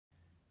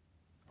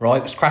Right,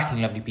 what's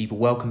cracking, lovely people?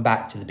 Welcome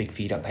back to the Big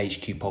Feed Up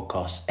HQ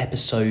podcast,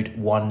 episode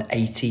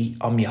 180.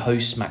 I'm your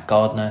host, Matt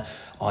Gardner.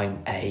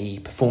 I'm a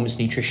performance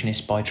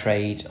nutritionist by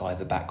trade. I have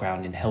a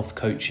background in health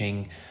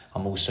coaching.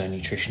 I'm also a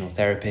nutritional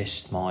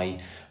therapist. My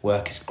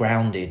work is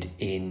grounded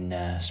in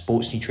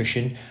sports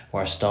nutrition,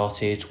 where I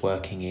started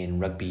working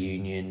in rugby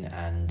union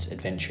and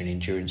adventure and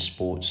endurance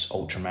sports,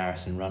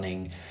 ultramarathon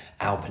running,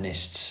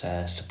 alpinists,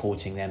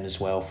 supporting them as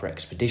well for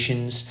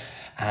expeditions.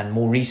 And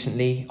more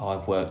recently,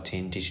 I've worked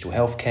in digital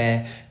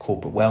healthcare,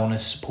 corporate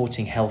wellness,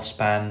 supporting health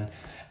span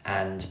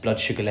and blood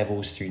sugar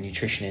levels through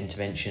nutrition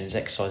interventions,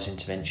 exercise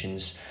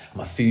interventions.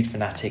 I'm a food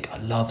fanatic. I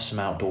love some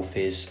outdoor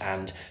fizz.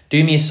 And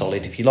do me a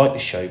solid, if you like the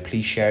show,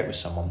 please share it with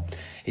someone.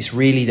 It's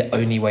really the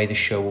only way the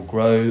show will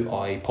grow.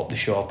 I pop the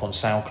show up on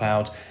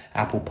SoundCloud,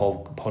 Apple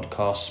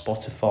Podcasts,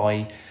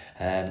 Spotify.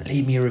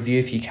 Leave me a review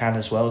if you can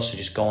as well. So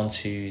just go on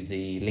to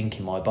the link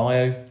in my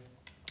bio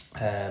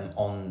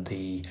on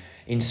the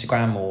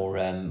Instagram or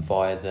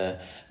via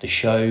the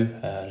show.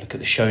 Look at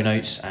the show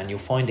notes and you'll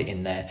find it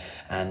in there.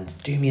 And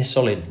do me a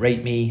solid,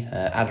 rate me,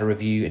 add a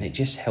review, and it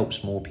just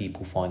helps more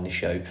people find the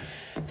show.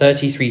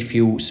 33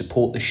 Fuel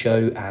support the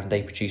show, and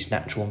they produce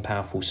natural and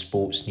powerful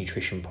sports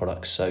nutrition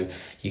products. So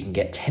you can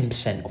get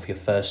 10% off your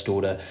first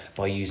order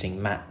by using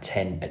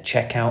MAT10 at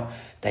checkout.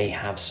 They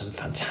have some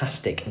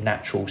fantastic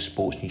natural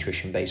sports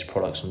nutrition based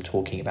products. I'm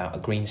talking about a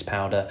greens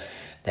powder.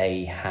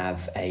 They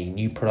have a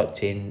new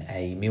product in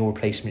a meal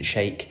replacement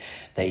shake.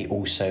 They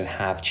also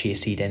have chia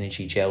seed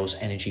energy gels,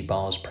 energy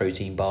bars,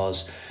 protein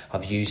bars.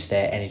 I've used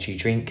their energy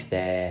drink,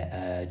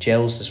 their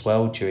gels as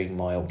well during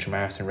my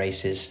ultramarathon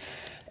races.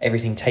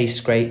 Everything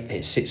tastes great.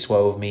 It sits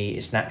well with me.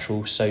 It's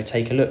natural. So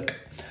take a look.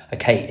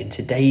 Okay, in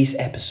today's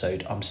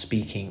episode, I'm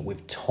speaking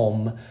with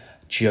Tom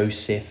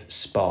Joseph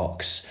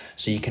Sparks.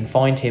 So you can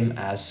find him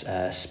as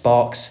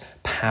Sparks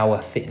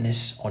Power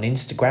Fitness on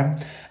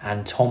Instagram,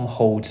 and Tom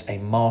holds a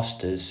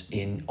master's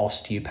in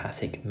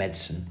osteopathic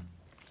medicine.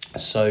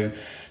 So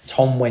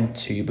Tom went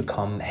to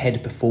become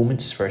head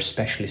performance for a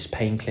specialist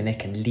pain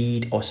clinic and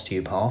lead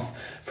osteopath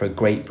for a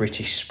Great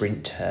British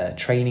Sprint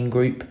training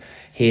group.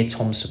 Here,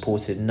 Tom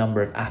supported a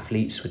number of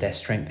athletes with their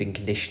strength and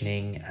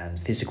conditioning and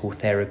physical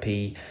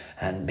therapy,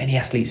 and many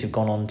athletes have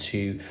gone on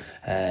to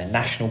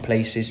national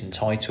places and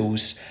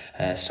titles,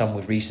 some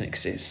with recent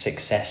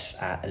success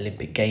at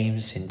Olympic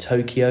Games in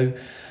Tokyo.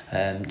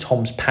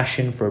 Tom's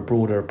passion for a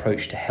broader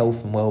approach to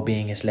health and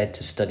well-being has led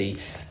to study,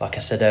 like I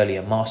said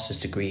earlier, a master's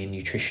degree in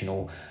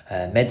nutritional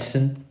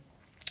medicine.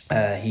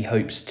 He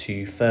hopes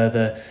to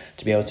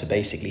be able to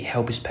basically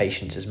help his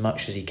patients as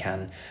much as he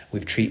can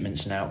with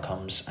treatments and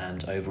outcomes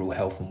and overall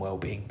health and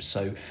well-being.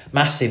 So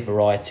massive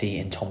variety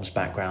in Tom's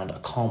background. I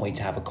can't wait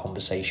to have a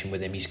conversation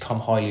with him. He's come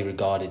highly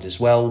regarded as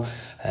well.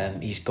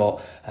 He's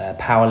got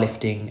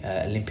powerlifting,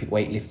 Olympic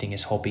weightlifting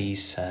as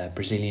hobbies,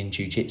 Brazilian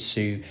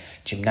jiu-jitsu,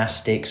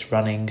 gymnastics,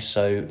 running.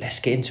 So let's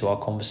get into our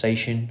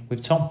conversation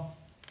with Tom.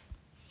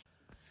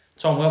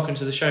 Tom, welcome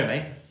to the show,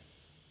 mate.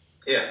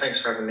 Yeah, thanks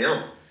for having me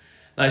on.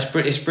 No,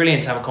 it's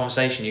brilliant to have a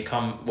conversation. You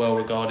come well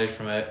regarded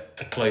from a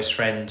close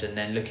friend, and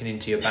then looking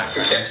into your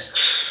background.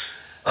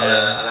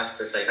 I'll have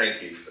to say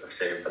thank you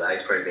for that.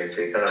 He's probably being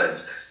too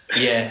kind.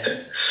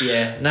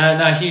 Yeah.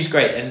 No, Hugh's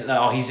great,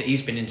 and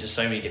he's been into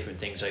so many different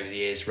things over the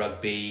years: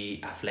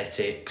 rugby,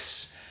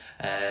 athletics.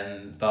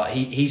 But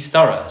he's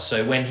thorough.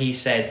 So when he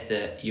said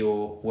that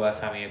you're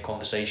worth having a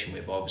conversation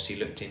with, I obviously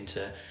looked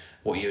into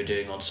what you were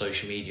doing on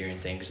social media and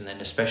things, and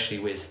then especially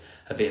with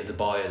a bit of the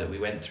bio that we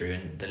went through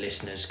and the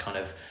listeners kind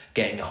of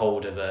getting a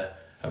hold of a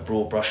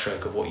broad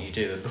brushstroke of what you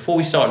do. And before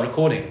we started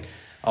recording,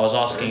 I was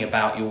asking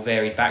about your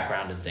varied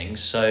background and things.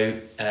 So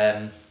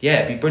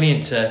it'd be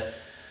brilliant to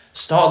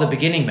start at the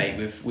beginning, mate,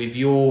 with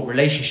your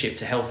relationship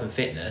to health and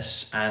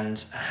fitness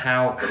and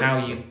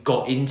how you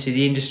got into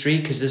the industry,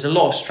 because there's a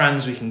lot of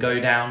strands we can go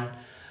down,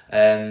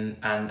 and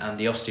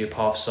the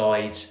osteopath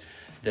side,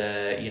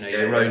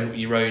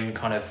 your own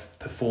kind of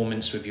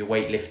performance with your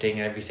weightlifting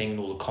and everything and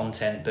all the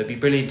content. But it'd be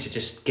brilliant to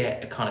just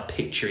get a kind of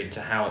picture into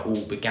how it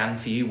all began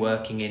for you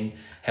working in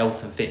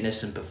health and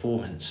fitness and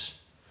performance.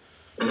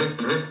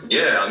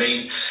 Yeah, I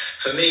mean,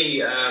 for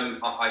me,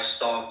 I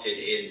started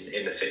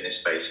in the fitness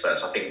space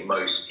first. I think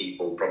most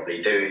people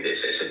probably do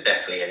this. It's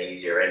definitely an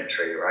easier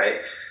entry,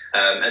 right?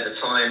 At the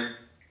time,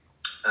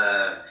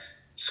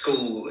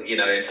 school,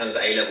 in terms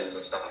of A levels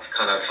and stuff,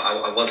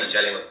 I wasn't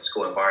gelling with the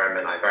school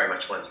environment. I very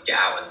much wanted to get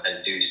out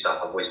and do stuff.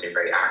 I've always been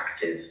very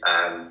active.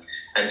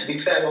 And to be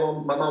fair,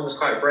 my mum was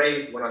quite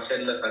brave when I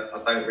said, look,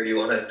 I don't really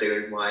want to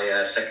do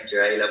my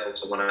secondary A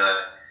levels. I want to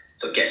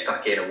sort of get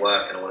stuck in and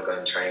work, and I want to go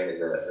and train as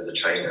a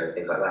trainer and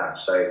things like that.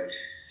 So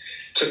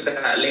took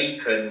that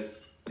leap, and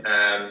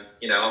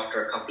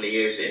after a couple of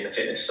years in the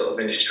fitness sort of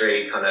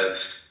industry, kind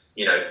of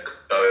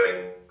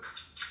going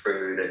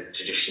through the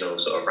traditional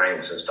sort of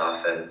ranks and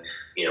stuff, and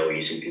all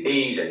your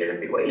CPDs and your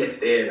Olympic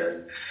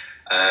weightlifting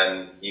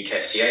and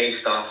UKSCA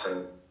stuff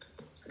and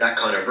that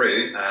kind of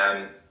route,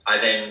 I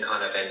then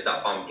kind of ended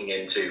up bumping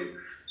into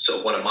sort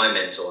of one of my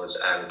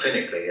mentors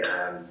clinically,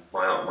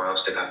 my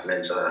osteopathic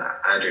mentor,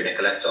 Andrew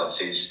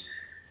Nicoletos,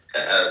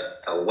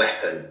 a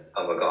weapon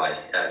of a guy,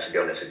 to be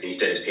honest with you. He's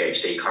doing his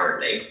PhD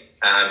currently,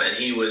 and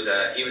he was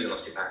an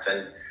osteopath,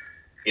 and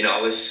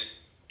I was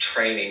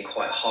training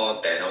quite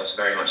hard then. I was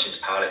very much into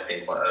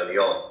powerlifting quite early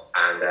on,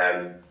 and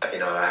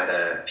I had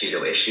a few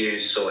little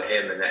issues. Saw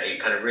him, and it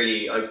kind of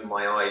really opened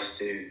my eyes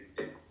to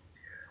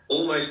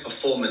almost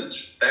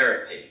performance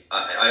therapy.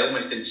 I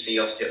almost didn't see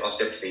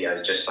osteopathy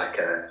as just like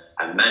a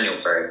manual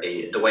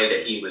therapy. The way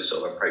that he was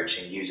sort of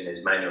approaching using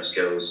his manual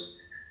skills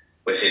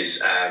with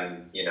his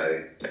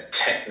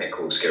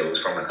technical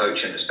skills from a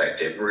coaching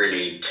perspective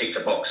really ticked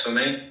a box for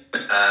me.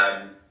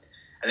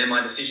 And then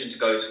my decision to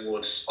go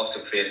towards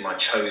osteopathy as my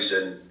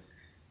chosen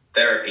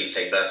therapy,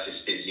 say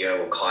versus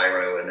physio or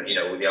chiro, and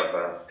all the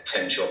other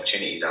potential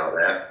opportunities out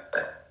there.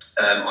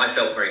 I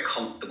felt very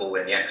comfortable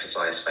in the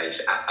exercise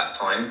space at that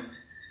time,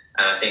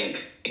 and I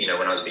think when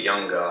I was a bit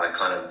younger, I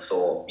kind of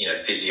thought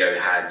physio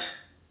had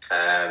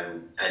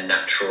a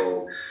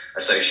natural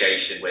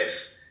association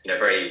with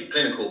very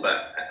clinical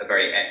but a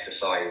very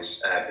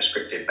exercise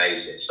prescriptive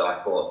basis. So I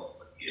thought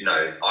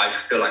I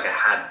feel like I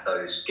had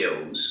those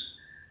skills.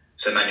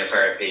 So manual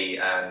therapy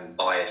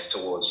bias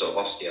towards sort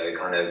of osteo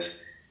kind of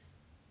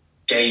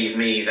gave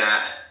me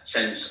that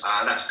sense,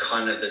 that's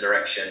kind of the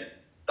direction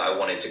that I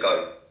wanted to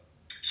go.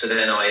 So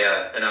then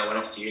I went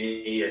off to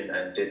uni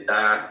and did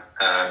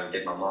that,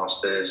 did my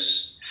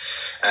master's.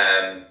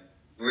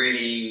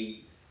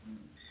 Really,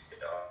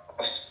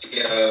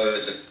 osteo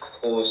as a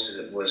course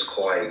was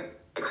quite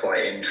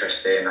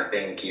interesting. I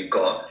think you've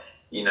got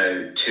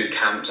two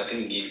camps. I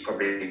think you've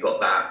probably got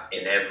that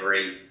in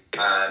every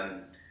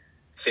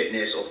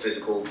fitness or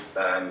physical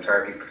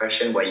therapy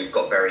profession, where you've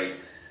got very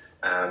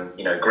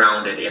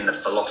grounded in the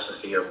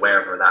philosophy of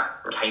wherever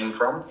that came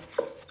from,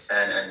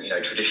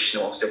 and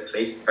traditional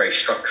osteopathy, very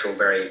structural,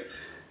 very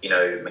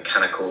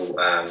mechanical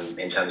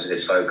in terms of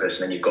its focus,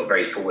 and then you've got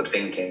very forward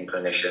thinking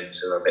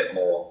clinicians who are a bit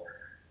more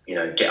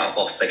get up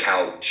off the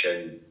couch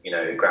and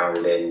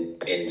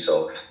grounded in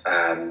sort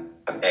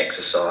of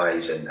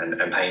exercise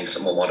and pain,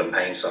 some more modern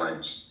pain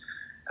science.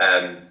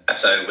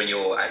 So when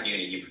you're at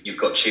uni, you've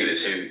got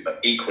tutors who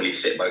equally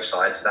sit both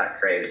sides, so that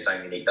created its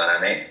own unique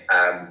dynamic.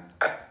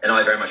 And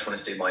I very much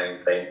wanted to do my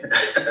own thing.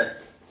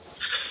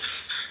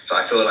 So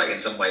I feel like in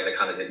some ways I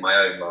kind of did my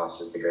own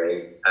master's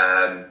degree.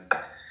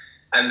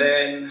 And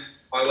then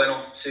I went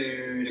off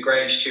to the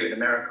Gray Institute in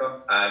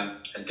America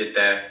and did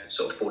their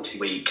sort of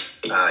 40-week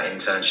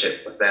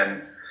internship with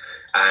them.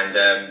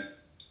 And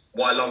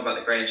what I love about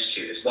the Gray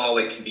Institute is while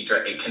it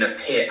can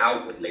appear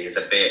outwardly as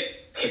a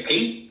bit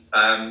hippie,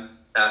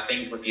 I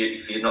think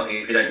if you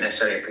don't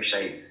necessarily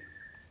appreciate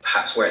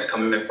perhaps where it's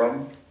coming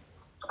from,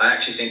 I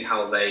actually think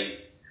how they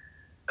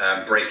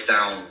break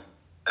down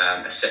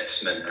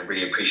assessment and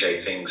really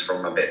appreciate things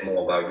from a bit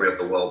more of a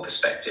real world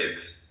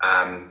perspective.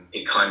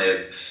 It kind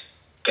of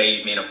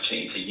gave me an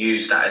opportunity to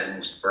use that as an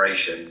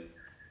inspiration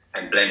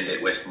and blend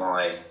it with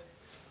my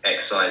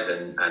exercise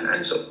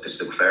and sort of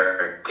physical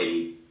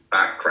therapy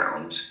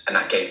background, and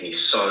that gave me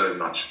so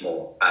much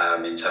more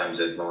in terms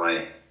of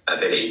my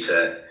ability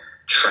to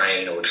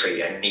train or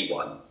treat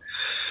anyone.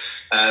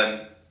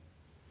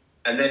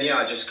 And then,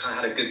 I just kind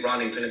of had a good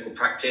run in clinical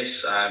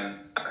practice. I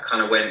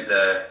kind of went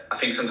I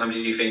think sometimes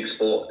you think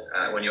sport,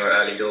 when you're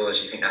early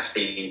doors, you think that's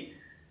the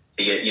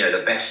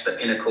best, the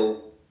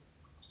pinnacle.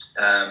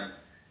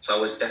 So I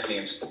was definitely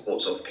in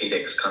sports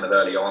orthopedics kind of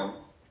early on.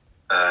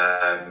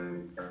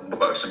 And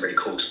worked with some really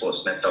cool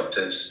sports med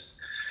doctors.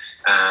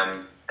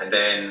 And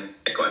then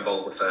I got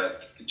involved with a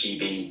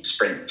GB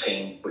sprint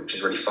team, which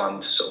was really fun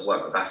to sort of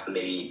work with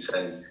athletes.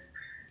 And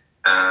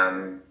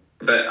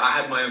but I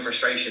had my own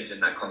frustrations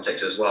in that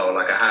context as well.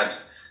 Like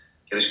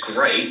it was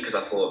great because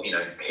I thought,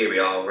 here we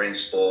are, we're in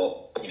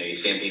sport, you're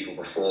seeing people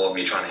perform,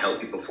 you're trying to help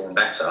people perform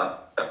better.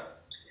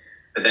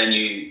 But then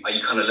you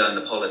kind of learn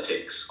the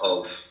politics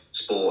of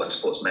sport and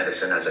sports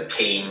medicine as a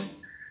team,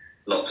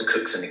 lots of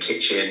cooks in the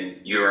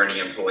kitchen. You're only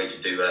employed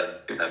to do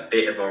a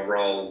bit of a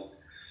role.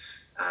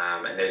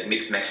 And there's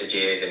mixed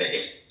messages, and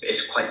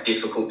it's quite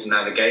difficult to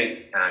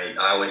navigate. I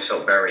always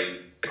felt I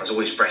was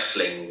always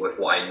wrestling with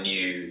what I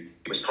knew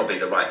was probably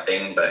the right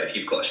thing, but if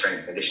you've got a strength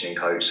and conditioning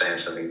coach saying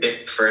something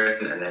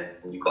different, and then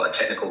you've got a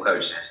technical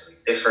coach saying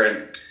something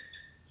different,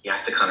 you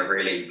have to kind of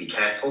really be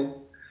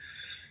careful.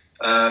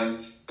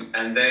 And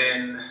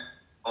then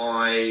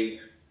I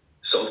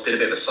sort of did a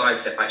bit of a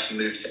sidestep. I actually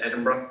moved to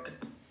Edinburgh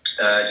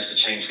just to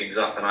change things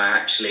up, and I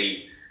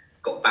actually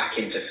got back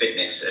into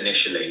fitness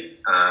initially,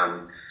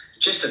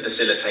 just to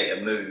facilitate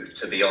a move,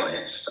 to be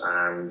honest,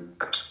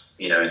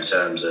 in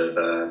terms of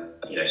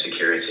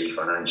security,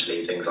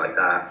 financially, things like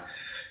that.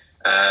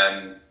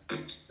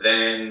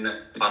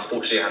 Then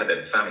unfortunately I had a bit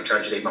of a family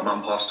tragedy. My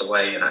mum passed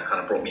away, and that kind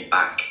of brought me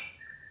back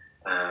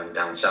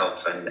down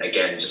south, and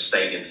again just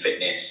stayed in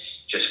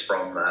fitness just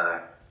from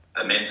a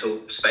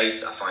mental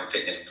space. I find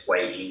fitness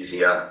way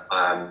easier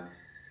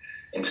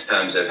in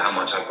terms of how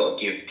much I've got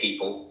to give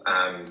people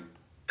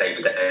day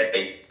to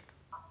day.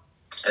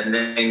 And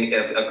then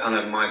I've kind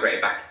of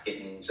migrated back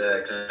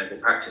into clinical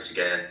practice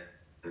again,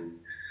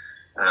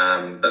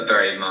 but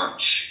very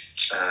much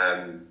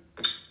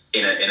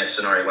in a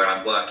scenario where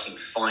I'm working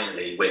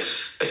finally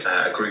with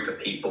a group of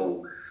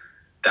people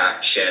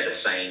that share the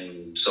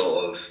same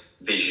sort of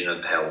vision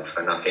of health.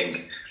 And I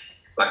think,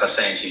 like I was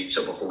saying to you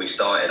sort of before we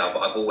started,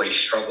 I've always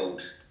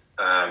struggled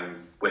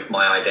with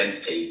my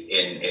identity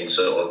in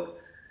sort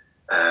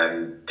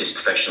of this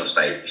professional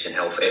space in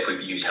health, if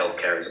we use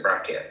healthcare as a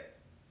bracket,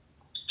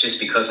 just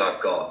because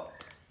I've got,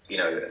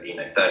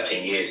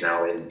 13 years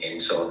now in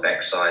sort of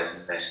exercise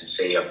and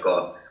S&C. I've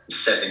got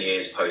 7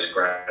 years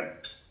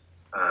post-grad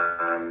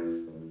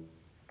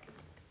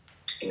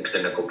in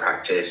clinical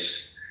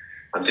practice.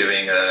 I'm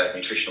doing a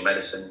nutritional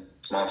medicine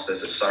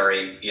master's at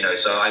Surrey,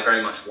 so I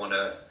very much want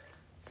to,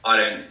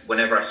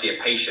 whenever I see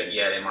a patient,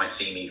 they might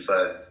see me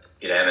for,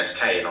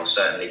 MSK, and I'll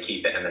certainly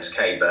keep it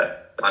MSK,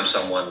 but I'm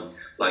someone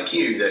like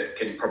you that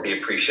can probably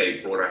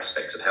appreciate broader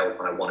aspects of health,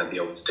 and I want to be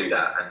able to do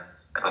that. And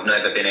I've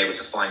never been able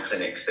to find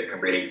clinics that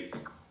can really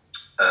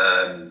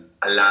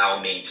allow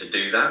me to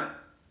do that.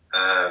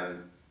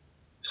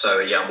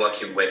 I'm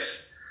working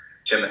with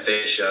Gemma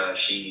Fisher.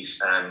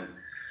 She's a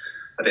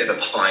bit of a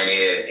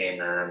pioneer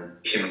in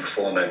human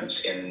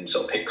performance in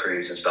sort of pit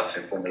crews and stuff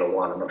in Formula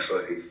One. I'm not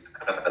sure if you've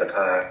heard of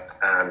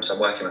her. So I'm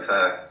working with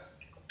her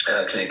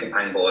clinic in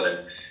Pangbourne,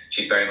 and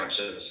she's very much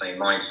of the same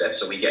mindset.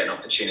 So we get an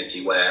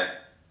opportunity where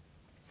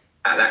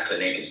at that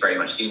clinic, it's very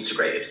much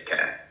integrated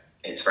care.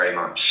 It's very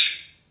much,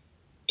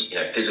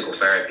 physical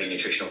therapy,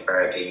 nutritional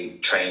therapy,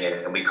 training,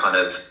 and we kind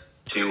of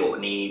do what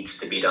needs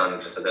to be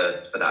done for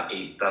that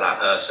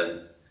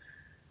person.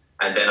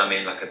 And then I'm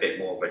in like a bit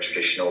more of a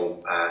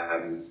traditional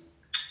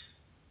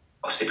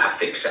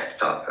osteopathic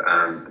setup,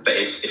 but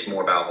it's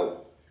more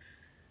about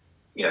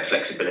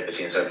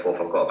flexibility and so forth.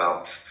 I've got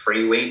about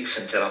 3 weeks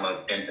until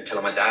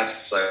I'm a dad,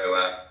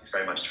 so it's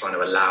very much trying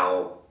to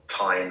allow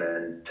time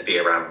and to be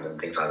around and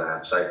things like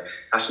that. So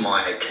that's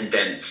my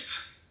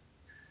condensed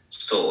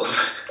sort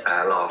of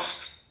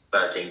last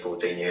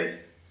 13-14 years.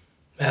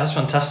 Yeah, that's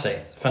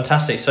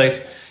fantastic.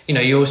 So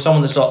you're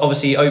someone that's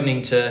obviously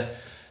opening to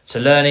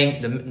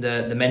learning,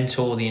 the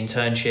mentor, the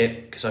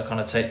internship, because I've kind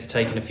of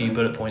taken a few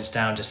bullet points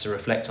down just to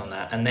reflect on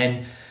that. And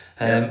then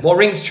what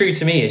rings true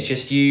to me is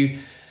just you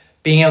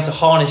being able to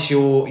harness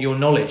your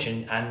knowledge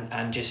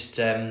and just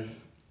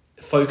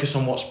focus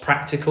on what's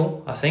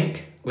practical. I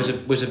think was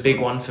a big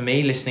one for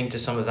me, listening to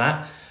some of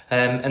that.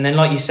 And then,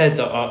 like you said,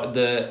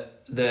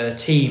 the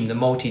team, the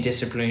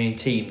multidisciplinary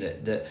team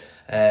that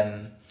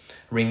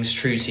rings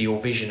true to your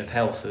vision of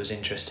health was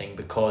interesting,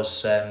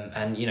 because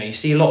and you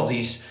see a lot of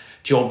these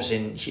jobs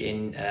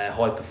in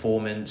high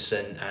performance,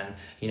 and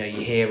you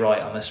hear,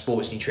 right, I'm a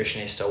sports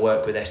nutritionist, I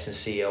work with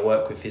S&C, I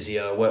work with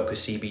physio, I work with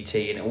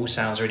CBT, and it all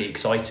sounds really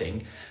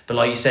exciting, but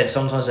like you said,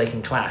 sometimes they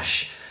can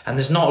clash, and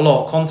there's not a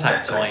lot of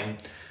contact time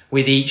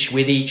with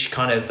each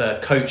kind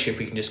of coach, if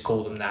we can just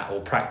call them that,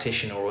 or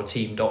practitioner or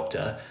team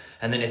doctor.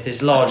 And then if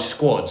there's large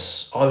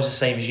squads, I was the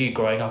same as you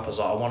growing up. I was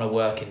like, I want to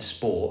work in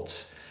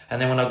sport. And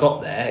then when I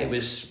got there, it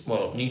was,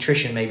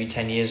 nutrition maybe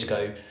 10 years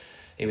ago,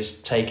 it was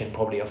taken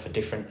probably off a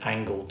different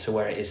angle to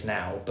where it is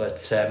now.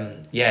 But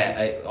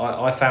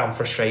I found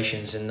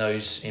frustrations in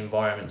those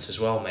environments as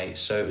well, mate.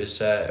 So it was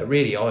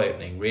really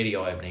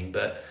eye-opening.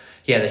 But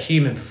yeah, the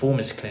human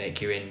performance clinic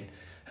you're in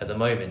at the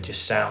moment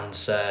just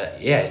sounds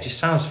it just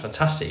sounds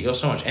fantastic. You've got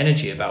so much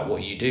energy about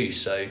what you do.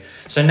 So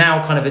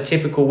now, kind of a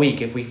typical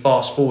week, if we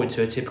fast forward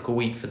to a typical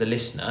week for the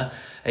listener,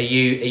 are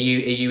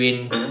you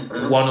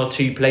in one or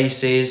two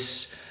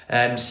places,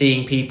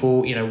 seeing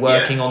people,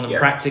 working on them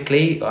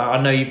practically? I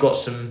know you've got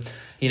some,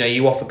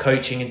 you offer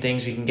coaching and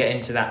things. We can get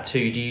into that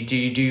too. Do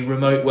you do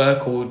remote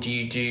work, or do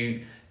you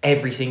do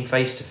everything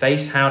face to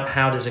face?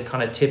 How does a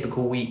kind of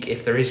typical week,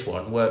 if there is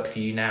one, work for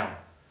you now?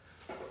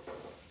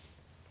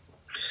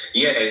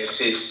 Yeah,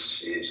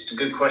 it's a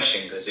good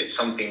question, because it's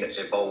something that's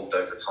evolved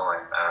over time.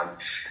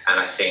 And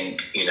I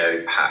think,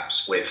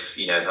 perhaps with,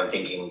 if I'm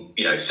thinking,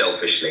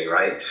 selfishly,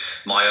 right,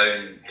 my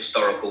own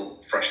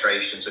historical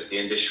frustrations with the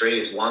industry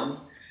is one.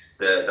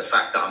 The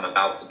fact that I'm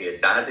about to be a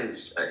dad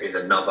is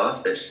another.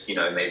 There's,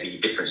 maybe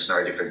different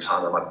scenario, different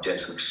time, I might be doing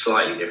something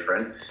slightly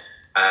different.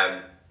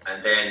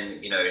 And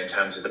then, in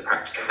terms of the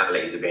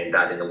practicalities of being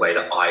dad in the way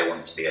that I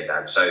want to be a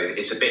dad. So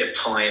it's a bit of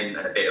time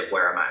and a bit of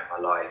where I'm at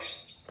in my life,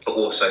 but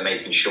also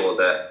making sure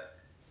that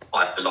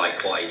I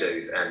like what I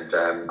do. And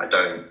I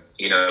don't,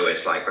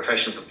 it's like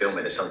professional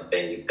fulfillment is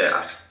something that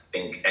I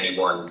think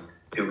anyone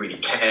who really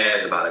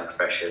cares about a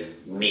profession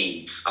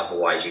needs.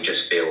 Otherwise, you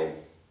just feel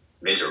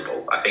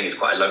miserable. I think it's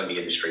quite a lonely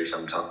industry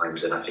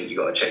sometimes, and I think you've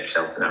got to check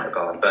yourself in that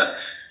regard. But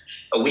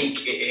a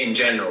week in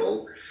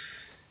general,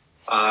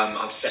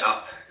 I've set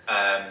up,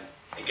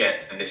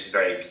 again, and this is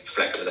very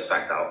reflective of the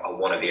fact that I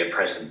want to be a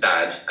present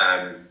dad,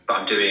 but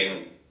I'm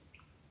doing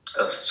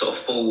a sort of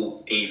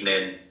full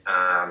evening,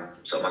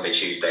 sort of Monday,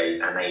 Tuesday,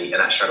 and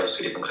that straddles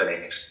two different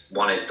clinics.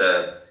 One is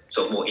the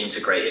sort of more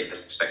integrated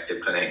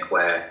perspective clinic,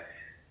 where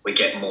we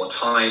get more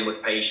time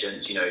with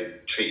patients.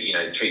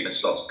 Treatment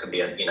slots can be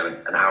an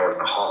hour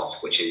and a half,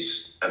 which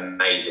is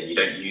amazing. You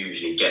don't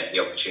usually get the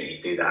opportunity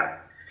to do that.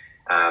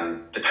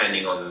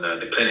 Depending on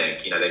the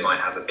clinic, they might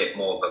have a bit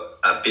more of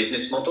a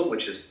business model,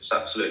 which is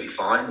absolutely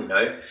fine,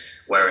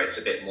 where it's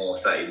a bit more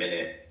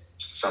 30-minute,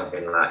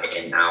 something like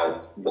in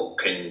out. What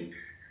can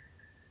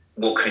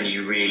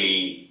you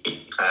really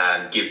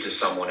give to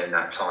someone in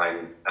that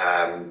time?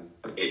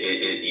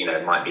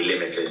 It might be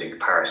limited in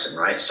comparison,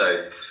 right?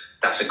 So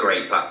that's a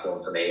great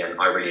platform for me, and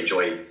I really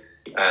enjoy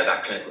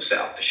that clinical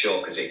setup for sure,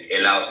 because it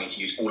allows me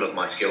to use all of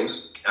my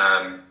skills.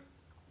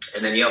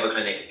 And then the other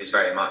clinic is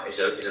very much is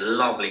a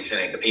lovely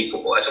clinic. The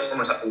people, it's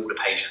almost like all the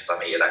patients I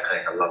meet at that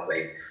clinic are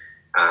lovely,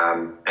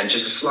 and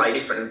just a slightly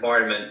different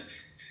environment.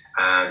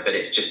 But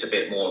it's just a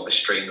bit more of a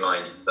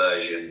streamlined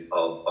version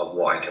of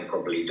what I can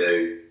probably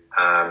do.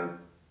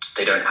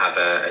 They don't have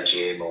a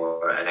gym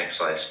or an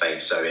exercise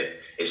space, so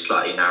it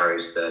slightly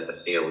narrows the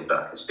field, but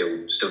I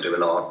can still do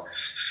a lot.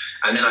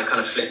 And then I kind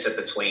of flitter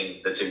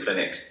between the two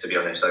clinics, to be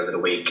honest, over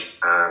the week.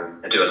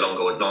 I do a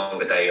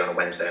longer day on a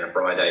Wednesday and a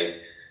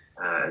Friday,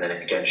 and then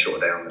again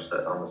shorter day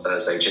on the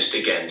Thursday, just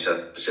again to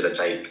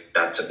facilitate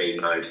that to be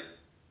mode.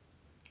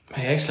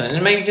 Okay, excellent.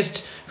 And maybe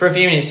just for a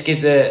few minutes,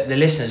 give the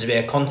listeners a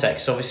bit of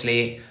context.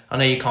 Obviously, I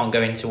know you can't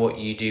go into what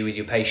you do with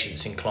your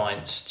patients and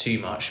clients too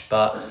much,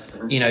 but,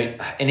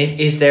 and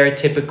is there a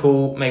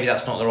typical, maybe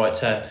that's not the right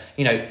term,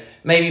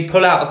 maybe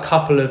pull out a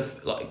couple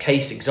of like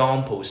case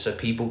examples so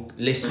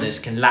listeners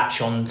can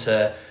latch on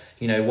to,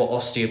 what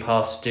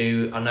osteopaths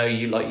do. I know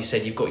you, like you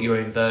said, you've got your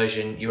own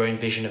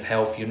vision of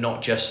health. You're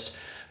not just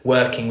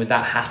working with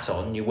that hat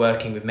on, you're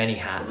working with many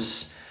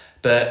hats.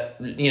 But,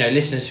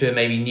 listeners who are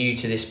maybe new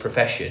to this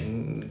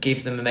profession,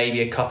 give them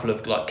maybe a couple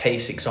of like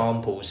case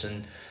examples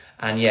and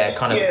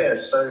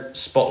so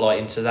spotlight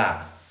into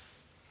that.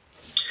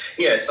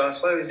 Yeah, so I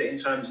suppose in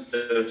terms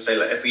of, say,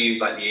 like if we use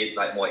like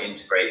the more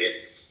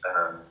integrated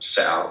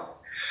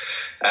setup,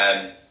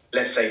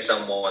 let's say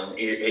someone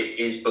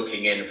is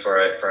booking in for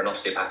an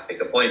osteopathic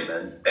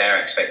appointment,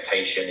 their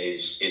expectation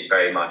is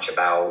very much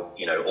about,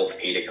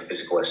 orthopedic and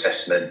physical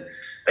assessment.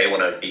 They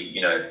want to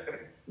be,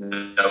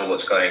 know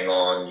what's going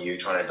on. You're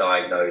trying to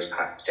diagnose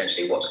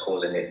potentially what's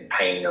causing it,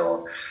 pain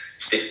or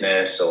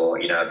stiffness or,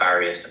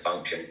 barriers to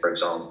function, for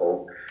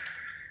example.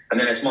 And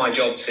then it's my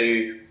job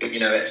to,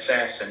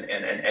 assess and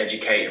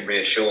educate and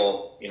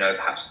reassure,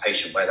 perhaps the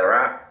patient where they're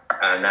at.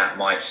 And that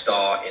might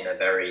start in a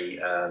very,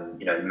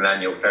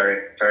 manual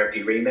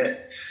therapy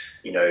remit,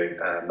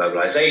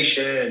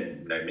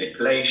 mobilization,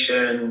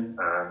 manipulation,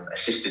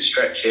 assisted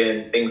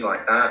stretching, things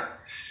like that.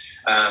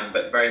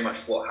 But very much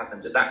what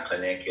happens at that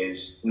clinic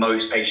is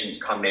most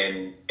patients come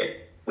in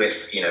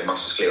with,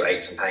 musculoskeletal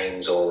aches and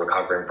pains or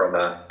recovering from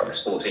a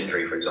sports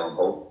injury, for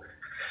example.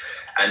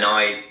 And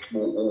I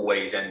will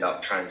always end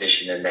up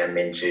transitioning them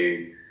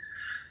into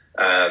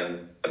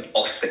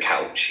off the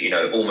couch,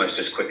 almost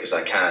as quick as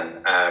I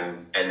can,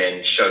 and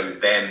then show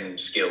them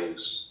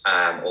skills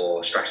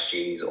or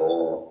strategies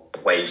or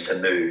ways to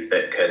move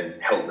that can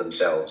help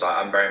themselves.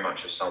 I'm very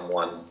much of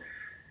someone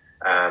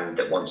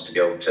that wants to be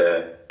able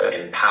to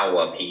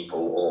empower people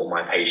or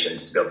my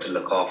patients to be able to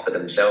look after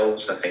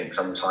themselves. I think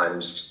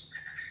sometimes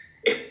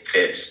if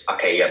it's,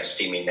 okay, yep,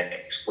 see me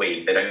next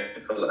week, they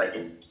don't feel like they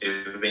can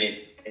do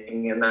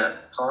anything in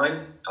that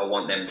time. I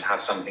want them to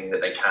have something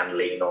that they can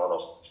lean on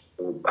or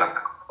fall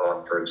back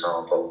on, for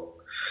example.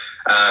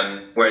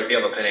 Whereas the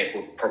other clinic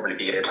will probably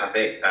be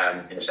idiopathic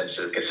in the sense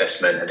of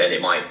assessment, and then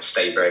it might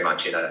stay very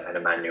much in a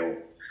manual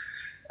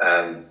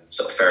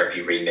sort of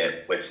therapy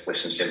remit with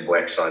some simple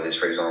exercises,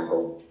 for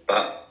example.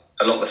 But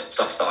a lot of the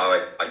stuff that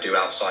I do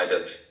outside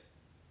of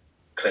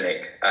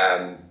clinic,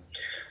 a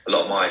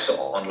lot of my sort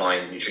of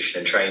online nutrition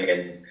and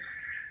training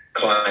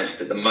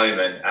clients at the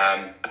moment,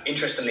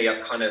 interestingly,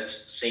 I've kind of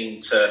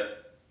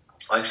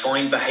I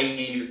find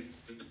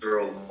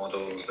behavioral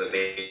models of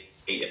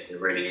eating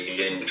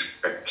really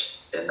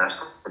interesting. That's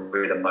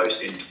probably the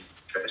most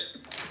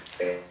interesting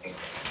thing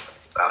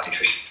about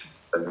nutrition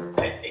for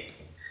me.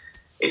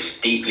 It's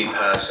deeply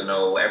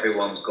personal.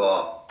 Everyone's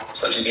got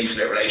such an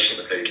intimate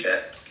relationship with food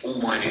that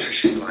all my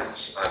nutrition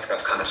clients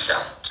I've kind of set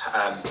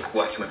up,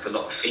 working with a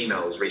lot of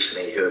females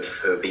recently who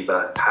have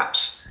either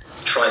perhaps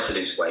tried to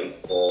lose weight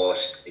or,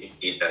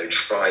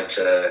 tried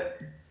to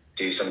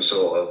do some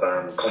sort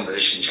of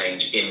composition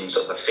change in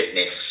sort of a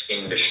fitness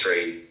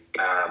industry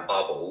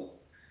bubble.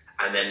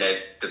 And then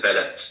they've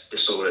developed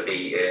disordered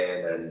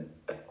eating and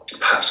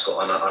perhaps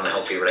got an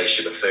unhealthy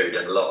relationship with food.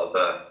 And a lot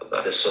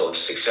of the sort of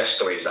success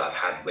stories that I've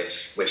had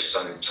with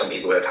some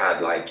people who have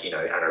had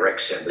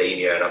anorexia and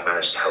bulimia, and I've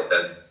managed to help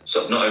them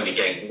sort of not only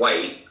gain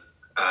weight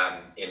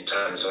in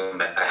terms of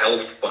a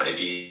health point of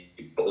view,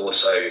 but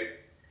also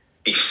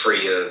be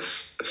free of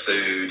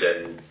food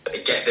and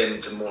get them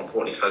to more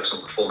importantly focus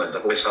on performance.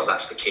 I've always felt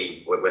that's the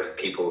key with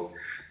people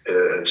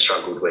who have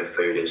struggled with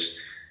food,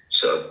 is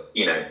sort of,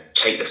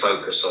 take the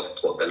focus off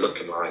what they're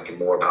looking like and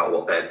more about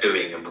what they're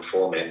doing and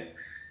performing.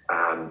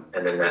 And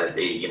then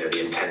the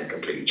intent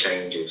completely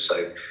changes.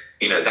 So,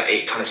 that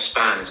it kind of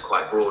spans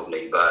quite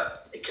broadly,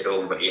 but it could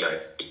all,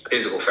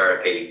 physical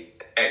therapy,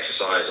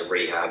 exercise or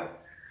rehab.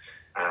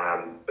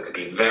 It could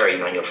be very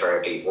manual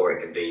therapy, or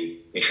it can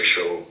be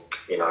nutritional.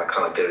 I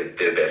kind of do a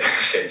bit of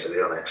everything, to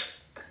be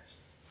honest.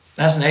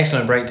 That's an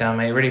excellent breakdown,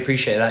 mate. Really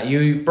appreciate that.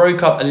 You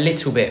broke up a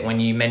little bit when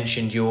you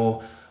mentioned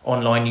your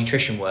online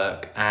nutrition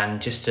work.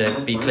 And just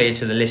to be clear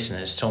to the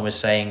listeners, Tom was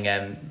saying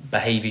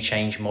behavior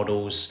change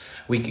models.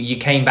 You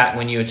came back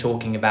when you were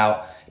talking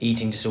about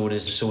eating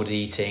disorders, disordered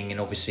eating, and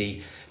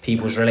obviously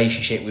people's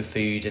relationship with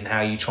food and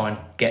how you try and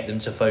get them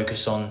to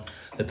focus on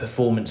the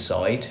performance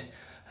side,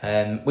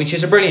 which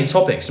is a brilliant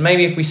topic. So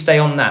maybe if we stay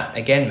on that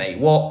again, mate,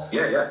 what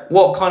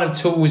kind of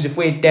tools, if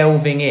we're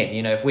delving in,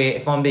 you know,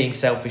 if I'm being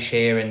selfish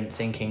here and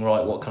thinking,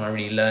 right, what can I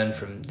really learn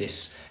from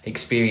this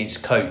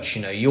experienced coach?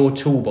 You know, your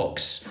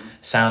toolbox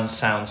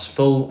sounds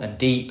full and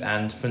deep,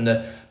 and from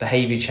the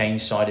behavior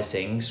change side of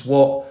things,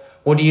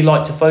 what do you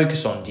like to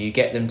focus on? Do you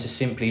get them to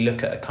simply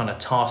look at a kind of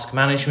task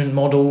management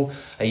model?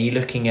 Are you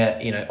looking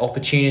at, you know,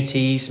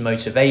 opportunities,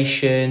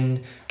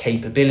 motivation,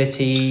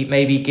 capability?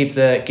 Maybe give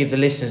the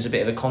listeners a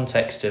bit of a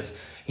context of,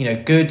 you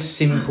know, good,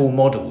 simple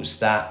models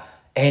that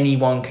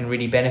anyone can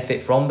really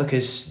benefit from,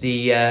 because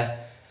the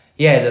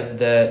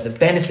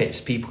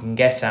benefits people can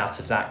get out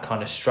of that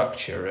kind of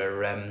structure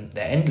are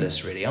they're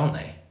endless, really, aren't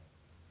they?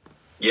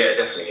 Yeah,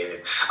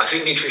 definitely. I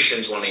think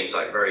nutrition's one of these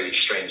like very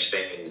strange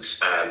things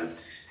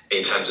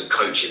in terms of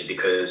coaching,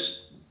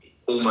 because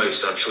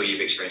almost, I'm sure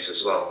you've experienced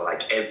as well,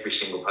 like every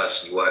single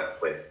person you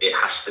work with, it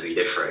has to be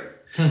different.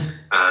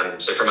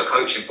 So from a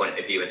coaching point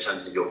of view, in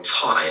terms of your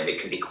time, it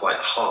can be quite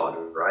hard,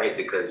 right?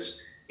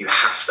 Because you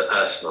have to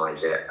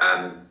personalize it.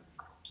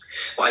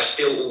 But I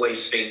still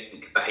always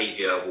think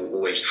behavior will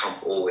always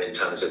trump all in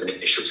terms of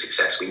initial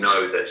success. We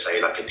know that,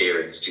 say, like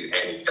adherence to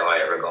any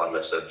diet,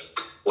 regardless of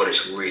what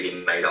it's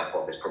really made up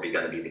of, is probably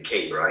going to be the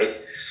key, right?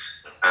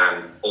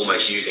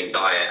 Almost using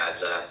diet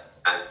as a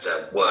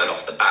word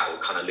off the bat,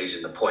 we're kind of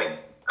losing the point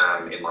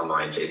in my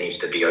mind. It needs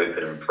to be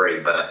open and free.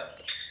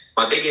 But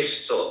my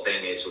biggest sort of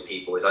thing is with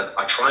people is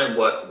I try and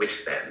work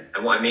with them.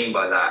 And what I mean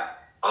by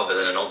that, other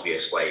than an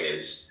obvious way,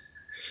 is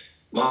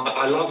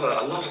I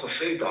love a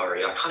food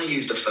diary. I kind of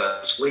use the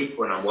first week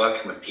when I'm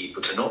working with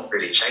people to not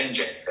really change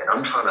anything.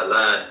 I'm trying to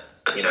learn,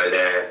 you know,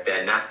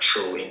 their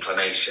natural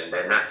inclination,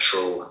 their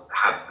natural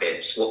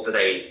habits. What do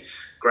they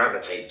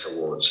gravitate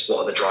towards?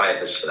 What are the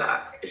drivers for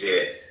that? Is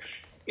it,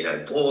 you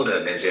know,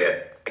 boredom? Is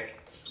it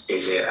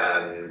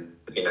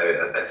you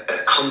know,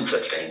 a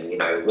comfort thing? You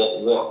know,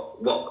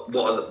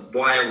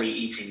 why are we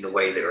eating the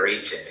way that we're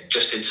eating? And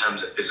just in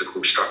terms of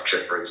physical structure,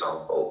 for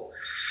example.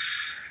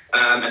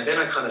 And then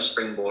I kind of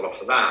springboard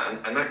off of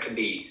that, and that can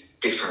be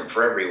different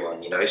for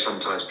everyone. You know,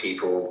 sometimes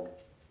people,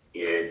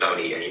 you know, don't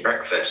eat any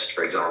breakfast,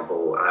 for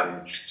example.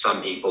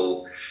 Some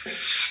people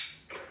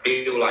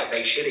feel like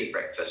they should eat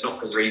breakfast, not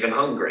because they're even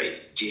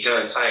hungry. Do you know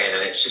what I'm saying?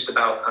 And it's just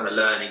about kind of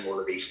learning all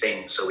of these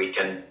things so we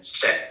can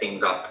set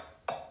things up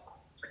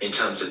in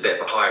terms of a bit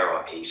of a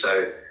hierarchy.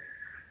 So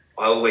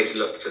I always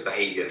look to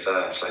behavior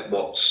first, like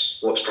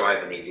what's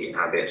driving these eating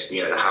habits,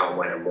 you know, the how and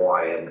when and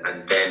why,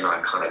 and then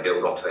I kind of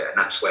build off it. And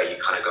that's where you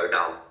kind of go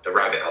down the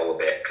rabbit hole a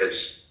bit,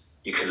 because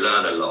you can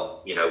learn a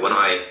lot. You know, when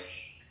I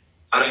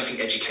don't think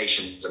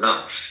education is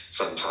enough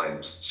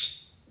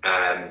sometimes.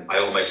 I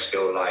almost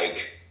feel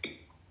like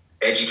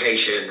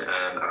education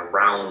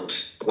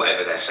around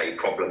whatever their, say,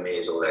 problem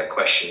is, or their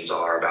questions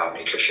are about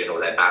nutrition, or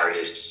their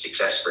barriers to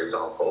success, for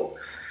example,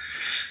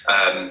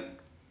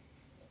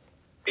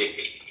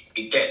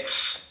 it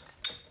gets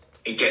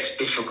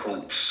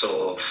difficult to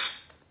sort of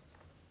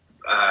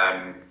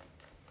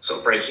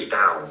break it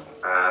down.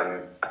 I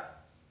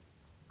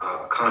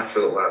kind of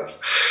feel, well,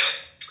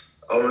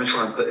 I want to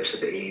try and put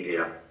this a bit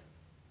easier,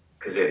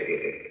 because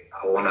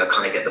I want to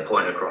kind of get the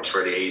point across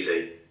really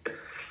easy.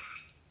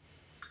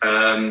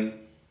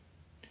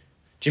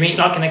 Do you mean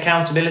like an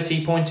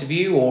accountability point of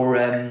view, or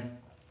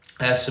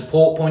a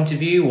support point of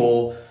view,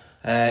 or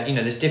you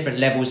know, there's different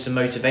levels to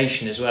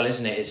motivation as well,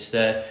 isn't it? It's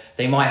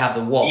they might have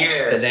the what, yes.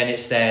 but then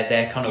it's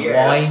their kind of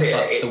why,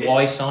 but the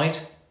why side.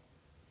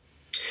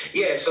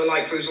 Yeah. So,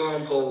 like, for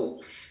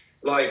example,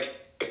 like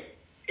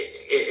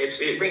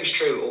it rings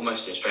true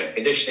almost in strength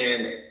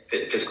conditioning,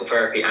 physical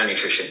therapy, and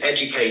nutrition.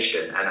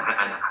 Education and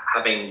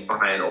having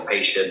client or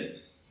patient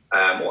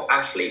or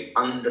athlete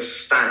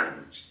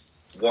understand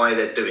why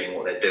they're doing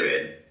what they're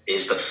doing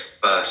is the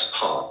first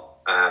part.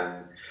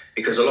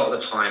 Because a lot of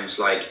the times,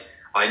 like,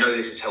 I know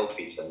this is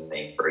healthy for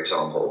me, for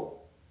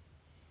example,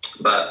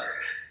 but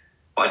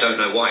I don't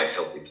know why it's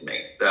healthy for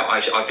me. That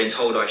I've been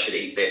told I should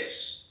eat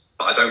this,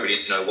 but I don't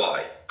really know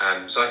why.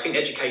 So I think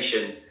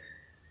education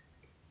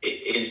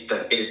is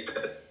the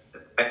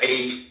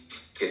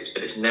basis,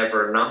 but it's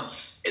never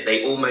enough.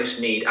 They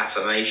almost need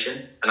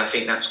affirmation, and I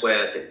think that's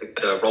where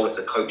the role of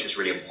the coach is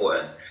really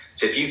important.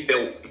 So if you've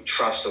built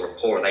trust or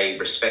rapport, they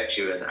respect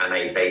you, and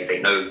they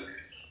know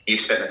you've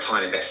spent the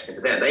time investing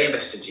into them, they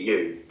invest into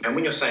you. And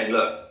when you're saying,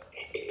 look,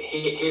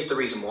 here's the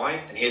reason why,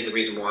 and here's the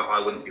reason why I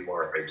wouldn't be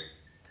worried,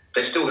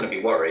 they're still going to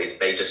be worried.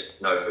 They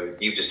just know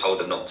you've just told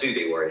them not to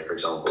be worried, for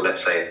example.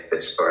 Let's say if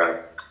it's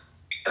for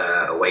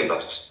a weight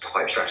loss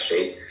type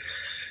strategy.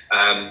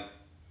 And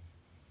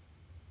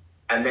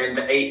then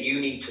you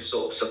need to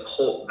sort of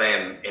support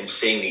them in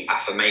seeing the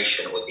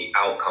affirmation or the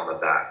outcome of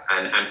that,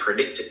 and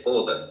predict it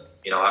for them.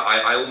 You know,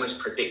 I almost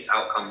predict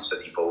outcomes for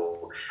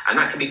people, and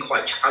that can be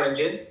quite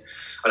challenging.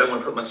 I don't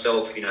want to put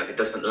myself, if it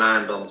doesn't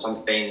land on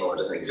something or it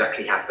doesn't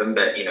exactly happen,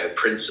 but,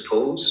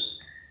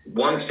 principles,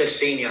 once they've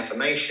seen the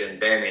affirmation,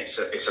 then it's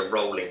a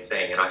rolling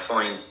thing. And I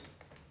find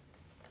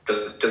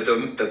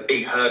the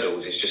big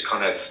hurdles is just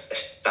kind of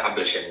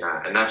establishing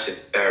that. And that's in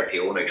therapy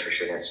or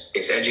nutrition.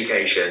 It's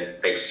education.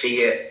 They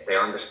see it, they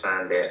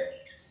understand it,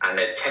 and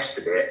they've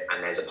tested it,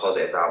 and there's a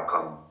positive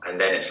outcome. And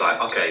then it's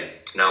like, okay,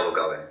 now we're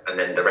going. And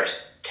then the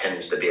rest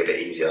tends to be a bit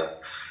easier.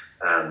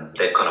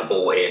 They've kind of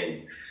bought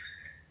in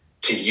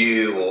to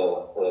you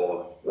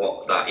or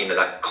what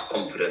that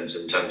confidence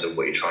in terms of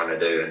what you're trying to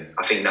do. And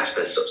I think that's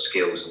the sort of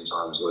skill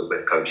sometimes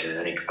with coaching in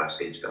any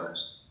capacity, to be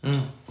honest.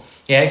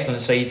 Yeah,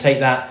 excellent. So you take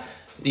that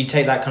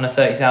kind of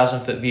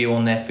 30,000 foot view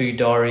on their food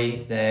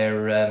diary,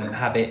 their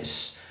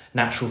habits,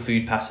 natural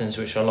food patterns,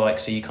 which I like.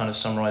 So you kind of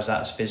summarize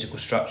that as physical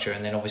structure,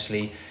 and then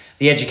obviously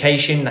the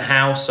education, the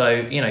how.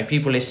 So,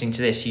 people listening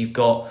to this, you've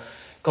got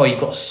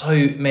so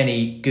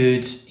many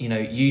good,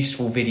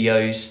 useful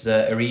videos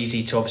that are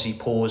easy to obviously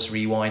pause,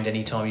 rewind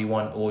anytime you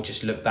want, or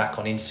just look back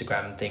on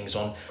Instagram and things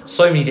on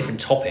so many different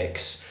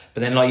topics.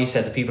 But then, like you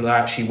said, the people that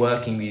are actually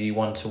working with you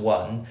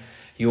one-to-one,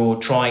 you're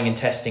trying and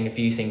testing a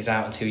few things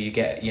out until you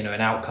get,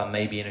 an outcome,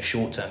 maybe in a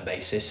short-term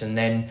basis. And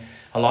then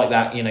I like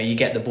that, you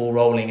get the ball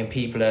rolling and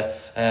people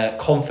are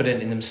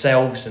confident in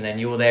themselves, and then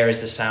you're there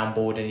as the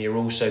soundboard, and you're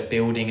also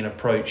building an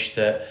approach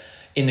that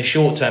in the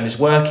short term is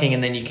working,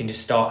 and then you can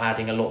just start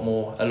adding a lot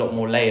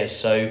more layers.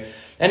 So,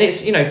 and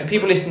it's, for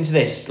people listening to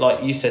this,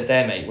 like you said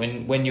there, mate,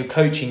 when you're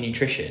coaching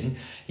nutrition,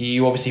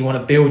 you obviously want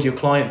to build your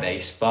client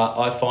base, but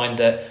I find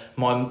that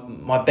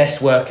my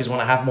best work is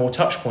when I have more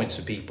touch points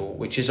with people,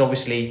 which is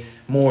obviously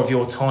more of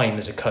your time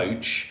as a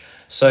coach.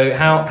 So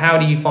how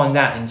do you find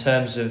that in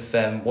terms of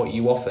what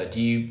you offer?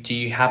 Do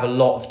you have a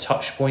lot of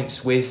touch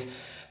points with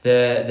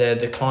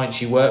the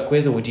clients you work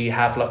with, or do you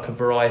have like a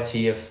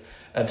variety of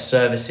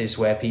services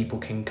where people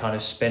can kind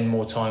of spend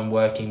more time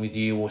working with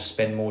you or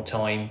spend more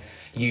time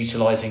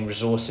utilizing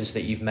resources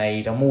that you've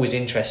made? I'm always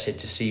interested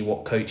to see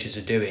what coaches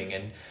are doing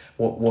and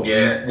what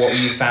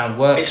you found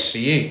works for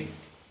you.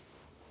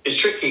 It's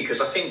tricky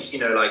because I think,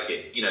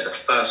 the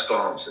first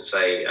glance at,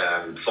 say,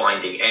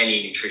 finding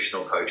any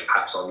nutritional coach,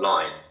 perhaps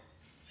online,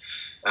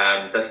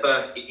 the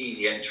first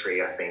easy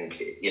entry, I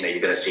think, you're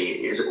going to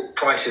see is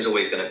price is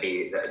always going to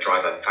be a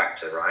driver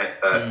factor, right?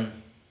 But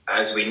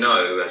as we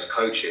know, as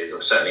coaches,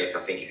 or certainly I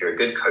think if you're a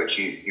good coach,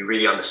 you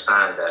really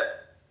understand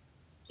that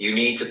you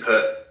need to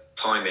put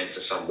time into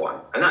someone.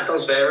 And that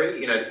does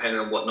vary, depending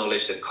on what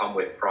knowledge they've come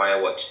with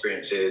prior, what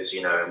experiences,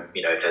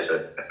 if there's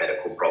a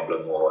medical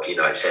problem or, like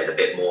I said, a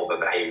bit more of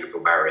a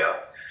behavioural barrier.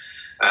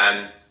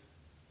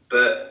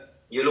 But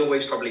you'll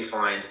always probably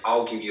find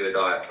I'll give you a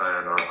diet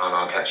plan and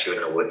I'll catch you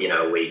in a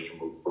week,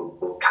 and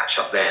we'll catch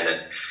up then.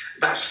 And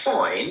that's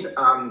fine,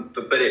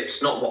 but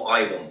it's not what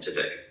I want to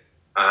do.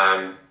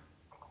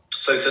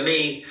 So for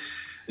me,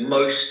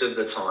 most of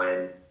the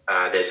time,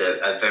 there's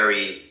a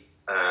very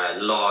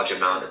large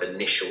amount of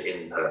initial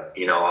input.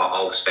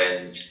 I'll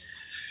spend,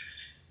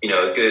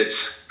 a good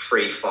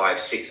 3, 5,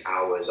 6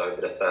 hours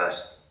over the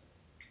first,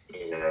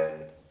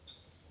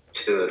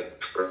 2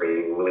 or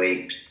 3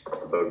 weeks,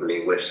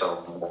 probably with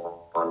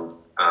someone,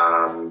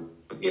 on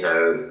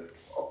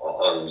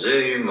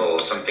Zoom or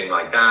something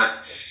like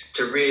that,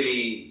 to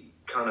really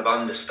kind of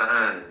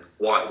understand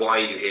why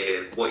you're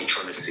here, what you're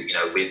trying to do,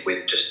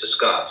 we've just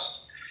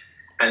discussed.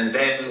 And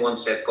then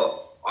once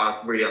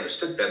I've really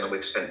understood them and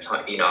we've spent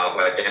time,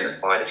 I've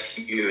identified a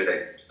few of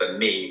for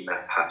me,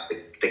 perhaps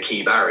the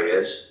key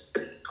barriers.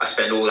 I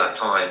spend all that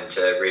time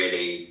to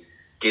really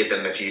give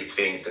them a few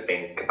things to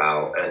think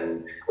about,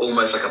 and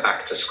almost like a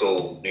back to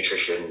school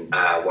nutrition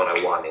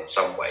 101 in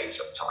some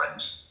ways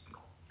sometimes.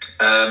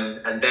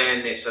 And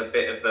then it's a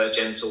bit of a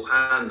gentle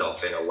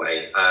handoff in a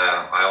way.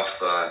 I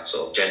offer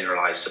sort of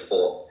generalized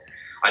support.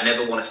 I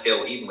never want to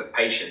feel, even with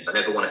patients, I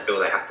never want to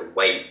feel they have to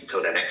wait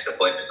until their next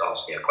appointment to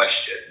ask me a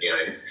question.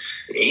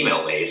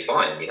 Email me, it's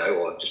fine,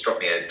 or just drop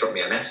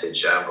me a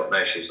message. I've got no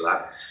issues with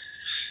that.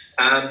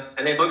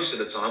 And then most of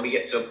the time we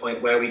get to a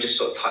point where we just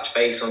sort of touch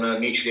base on a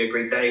mutually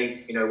agreed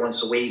day,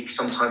 once a week.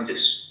 Sometimes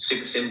it's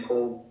super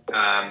simple,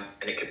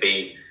 and it could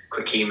be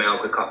quick email,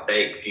 quick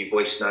update, a few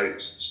voice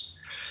notes,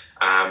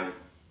 kind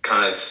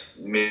of,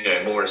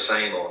 more the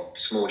same or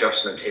small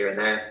adjustments here and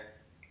there.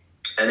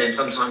 And then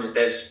sometimes if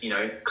there's,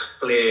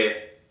 clear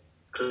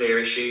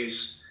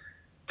issues,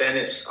 then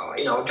it's,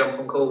 I'll jump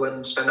on call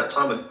and spend that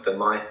time with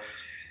them.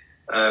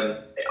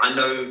 I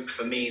know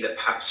for me that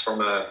perhaps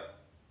from a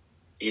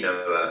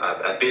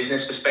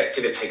business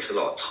perspective, it takes a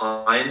lot of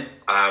time.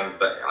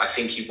 But I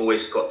think you've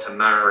always got to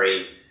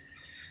marry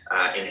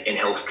in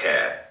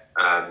healthcare,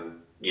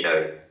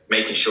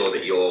 making sure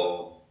that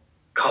you're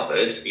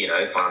covered,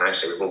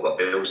 financially. We've all got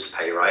bills to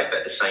pay, right? But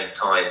at the same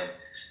time,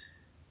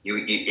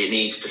 it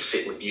needs to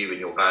sit with you and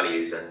your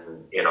values.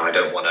 And, I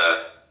don't want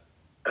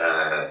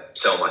to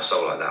sell my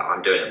soul like that.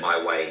 I'm doing it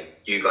my way.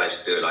 You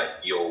guys do it like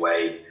your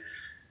way.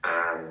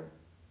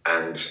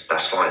 And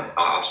that's fine.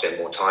 I'll spend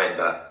more time,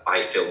 but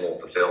I feel more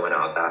fulfillment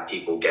out of that.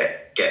 People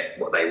get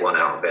what they want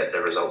out of it,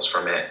 the results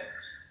from it.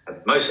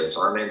 And most of the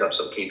time, I end up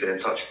sort of keeping in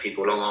touch with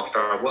people long after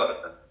I've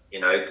worked with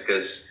them,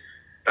 because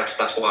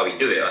that's why we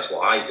do it. That's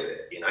why I do it.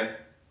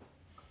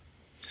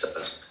 So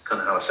that's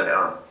kind of how I set it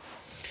up.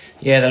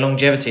 Yeah, the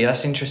longevity,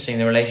 that's interesting.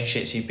 The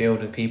relationships you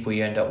build with people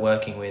you end up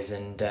working with.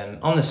 And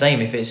I'm the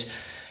same. If it's,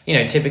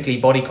 typically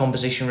body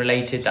composition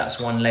related, that's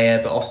one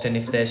layer. But often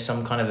if there's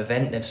some kind of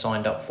event they've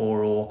signed up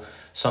for or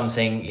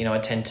something, I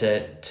tend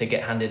to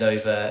get handed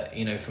over,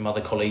 from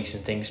other colleagues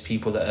and things,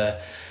 people that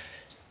are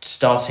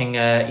starting,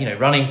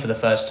 running for the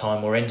first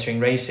time or entering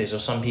races, or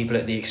some people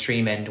at the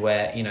extreme end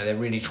where, they're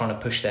really trying to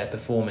push their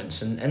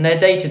performance, and their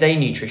day-to-day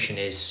nutrition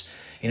is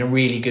in a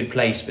really good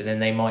place, but then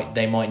they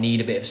might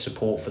need a bit of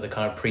support for the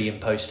kind of pre and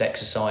post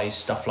exercise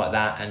stuff like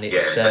that. And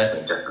it's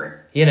definitely.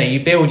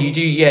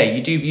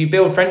 You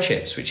build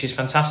friendships, which is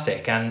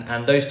fantastic,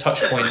 and those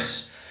touch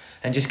points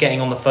and just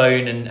getting on the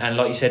phone and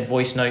like you said,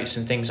 voice notes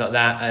and things like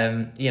that.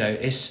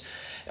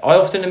 I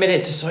often admit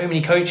it to so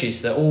many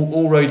coaches that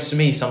all roads to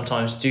me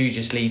sometimes do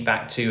just lead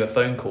back to a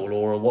phone call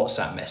or a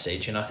WhatsApp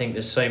message. And I think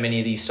there's so many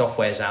of these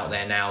softwares out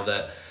there now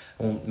that,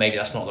 well, maybe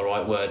that's not the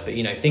right word, but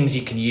things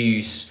you can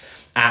use,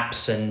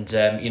 apps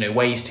and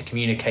ways to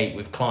communicate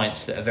with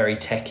clients that are very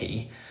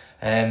techy.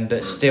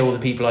 But still, the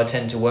people I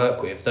tend to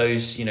work with,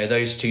 those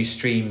two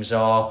streams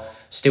are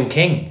still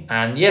king.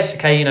 And yes,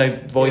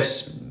 okay,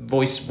 voice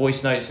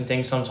notes and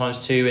things sometimes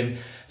too, and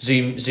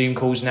Zoom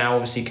calls now,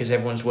 obviously, because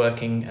everyone's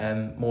working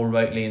more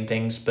remotely and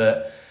things.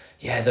 But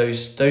yeah,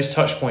 those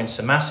touch points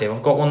are massive.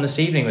 I've got one this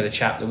evening with a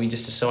chap that we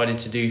just decided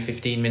to do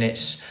 15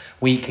 minutes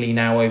weekly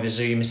now over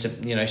Zoom.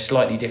 It's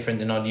slightly different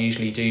than I'd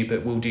usually do,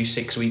 but we'll do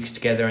 6 weeks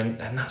together, and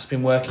that's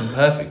been working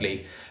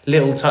perfectly.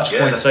 Little touch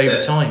points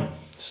over time.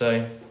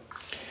 So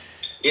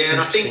yeah,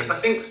 and I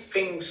think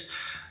things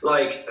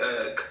like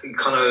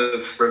kind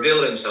of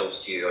reveal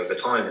themselves to you over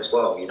time as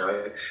well.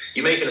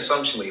 You make an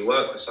assumption when you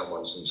work with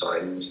someone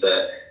sometimes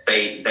that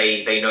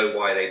they know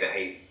why they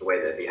behave the way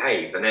they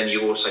behave, and then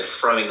you're also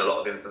throwing a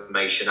lot of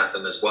information at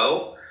them as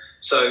well.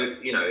 So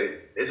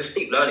there's a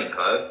steep learning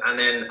curve, and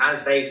then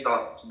as they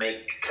start to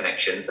make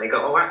connections, they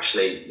go, oh,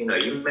 actually, you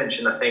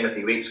mentioned that thing a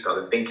few weeks ago.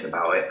 I've been thinking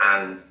about it,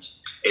 and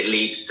it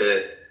leads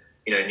to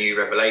new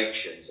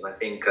revelations. And I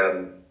think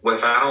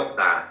without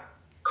that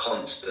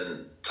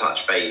constant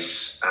touch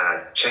base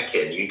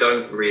check-in, you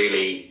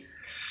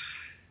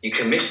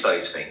can miss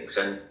those things.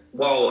 And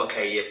while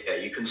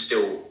you can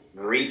still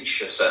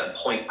reach a certain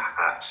point,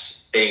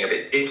 perhaps being a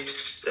bit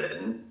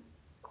distant,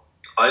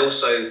 I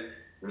also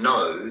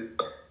know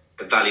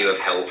the value of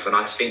health. And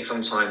I think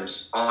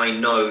sometimes I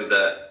know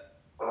that,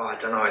 I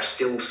don't know, I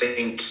still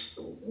think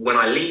when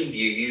I leave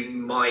you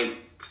might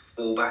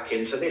fall back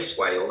into this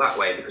way or that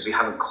way, because we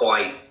haven't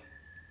quite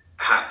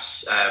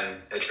perhaps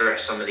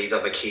address some of these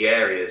other key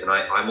areas. And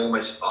I'm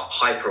almost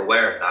hyper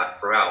aware of that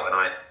throughout. And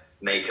I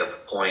make a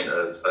point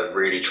of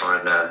really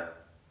trying to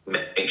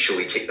make sure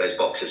we tick those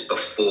boxes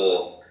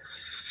before,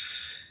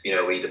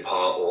 we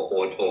depart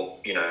or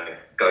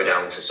go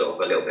down to sort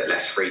of a little bit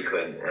less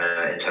frequent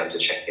in terms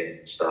of check-ins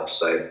and stuff.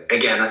 So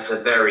again, that's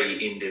a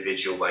very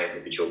individual by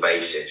individual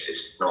basis.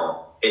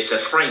 It's a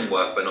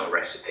framework, but not a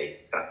recipe,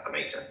 if that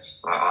makes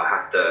sense. I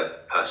have to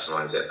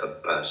personalize it per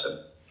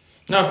person.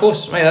 No, of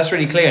course, mate, that's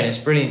really clear, and it's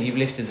brilliant. You've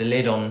lifted the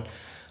lid on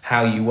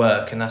how you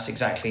work, and that's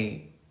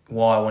exactly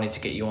why I wanted to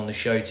get you on the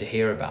show, to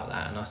hear about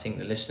that. And I think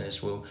the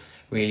listeners will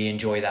really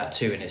enjoy that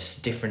too. And it's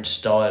a different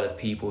style of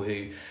people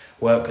who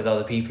work with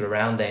other people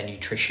around their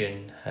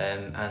nutrition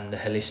and the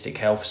holistic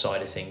health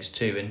side of things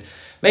too. And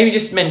maybe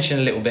just mention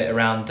a little bit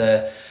around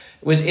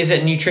is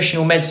it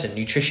nutrition medicine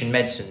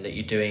that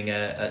you're doing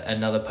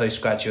another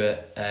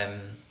postgraduate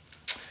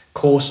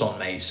course on,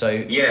 mate?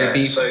 So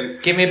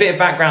give me a bit of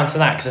background to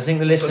that, because I think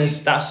the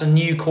listeners, that's a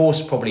new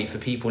course probably for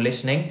people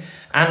listening,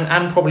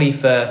 and probably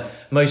for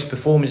most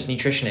performance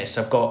nutritionists.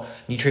 I've got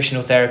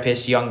nutritional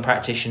therapists, young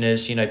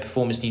practitioners,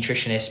 performance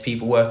nutritionists,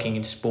 people working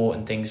in sport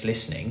and things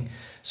listening.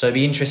 So it'd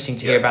be interesting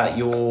to hear about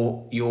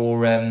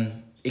your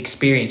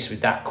experience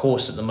with that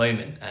course at the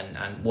moment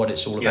and what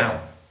it's all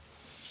about.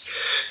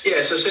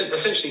 Yeah, so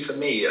essentially for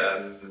me,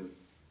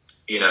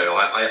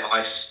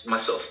 my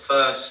sort of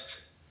first,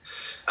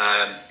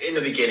 in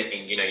the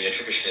beginning,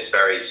 nutrition is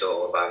very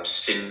sort of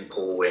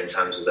simple in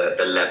terms of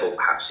the level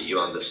perhaps that you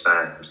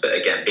understand. But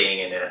again, being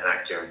in an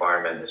active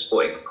environment, a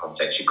sporting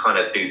context, you kind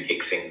of do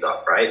pick things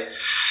up, right?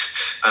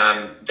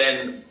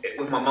 Then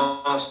with my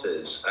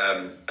master's,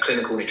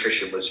 clinical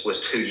nutrition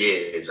was 2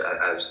 years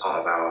as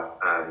part of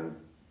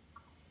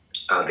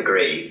our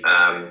degree.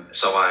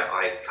 So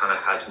I kind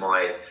of had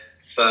my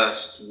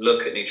first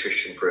look at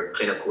nutrition through a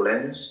clinical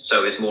lens.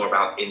 So it's more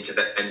about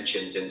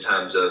interventions in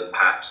terms of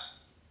perhaps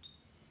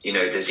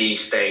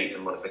disease states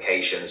and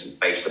modifications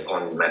based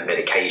upon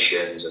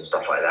medications and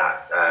stuff like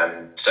that.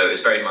 So it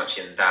was very much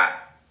in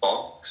that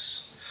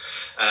box.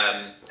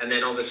 And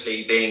then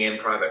obviously being in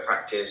private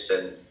practice,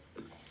 and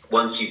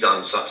once you've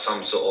done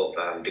some sort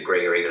of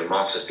degree or even a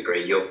master's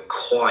degree, you're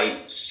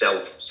quite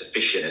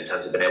self-sufficient in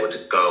terms of being able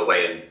to go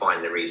away and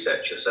find the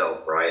research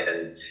yourself, right?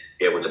 And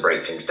be able to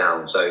break things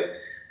down. So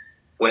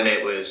when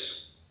it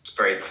was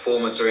very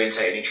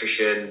performance-orientated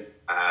nutrition,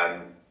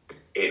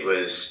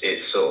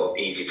 it's sort of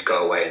easy to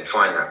go away and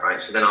find that, right?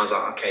 So then I was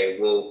like, okay,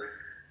 well,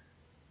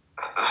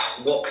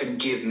 what can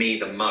give me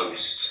the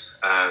most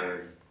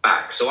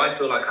back? So I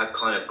feel like I've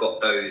kind of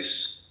got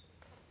those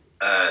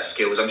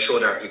skills. I'm sure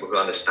there are people who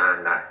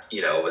understand that,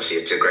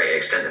 obviously to a greater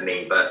extent than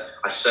me, but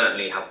I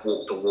certainly have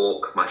walked the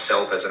walk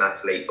myself as an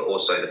athlete, but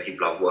also the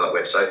people I've worked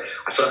with. So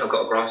I feel like I've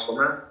got a grasp on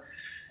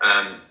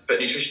that. But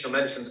nutritional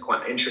medicine is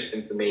quite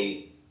interesting for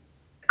me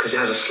because it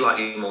has a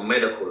slightly more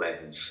medical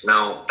lens.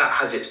 Now, that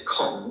has its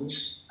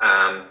cons,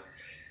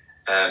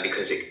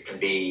 because it can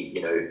be,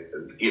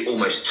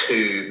 almost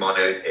too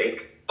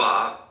myopic.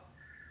 But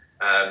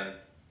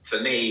for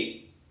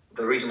me,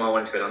 the reason why I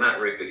wanted to go down that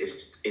route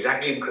is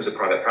actually because of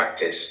private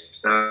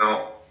practice.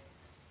 Now,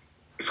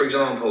 for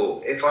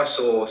example, if I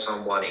saw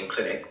someone in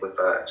clinic with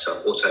some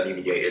autoimmune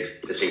mediated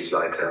disease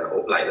like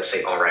let's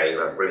say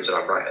RA, rheumatoid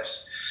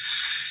arthritis,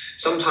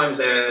 sometimes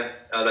there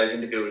are those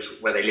individuals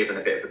where they live in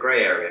a bit of a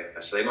grey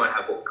area. So they might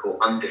have what we call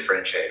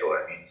undifferentiated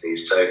autoimmune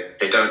disease. So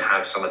they don't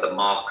have some of the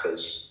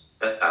markers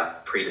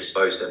that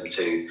predispose them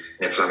to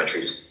an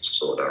inflammatory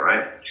disorder,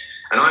 right?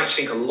 And I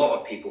actually think a lot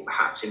of people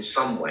perhaps in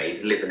some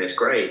ways live in this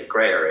grey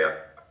area.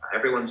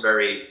 Everyone's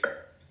very,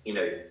 you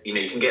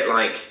can get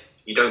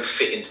you don't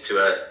fit into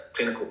a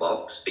clinical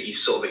box, but you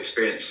sort of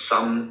experience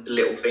some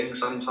little things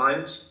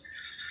sometimes.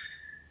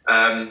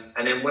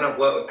 And then when I've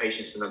worked with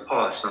patients in the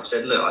past and I've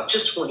said, look, I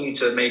just want you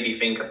to maybe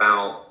think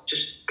about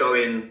just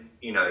going,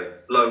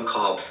 low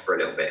carb for a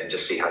little bit and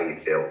just see how you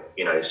feel.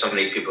 Some of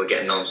these people are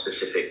getting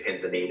non-specific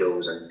pins and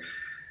needles and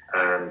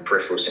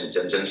peripheral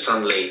symptoms, and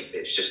suddenly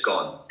it's just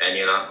gone. And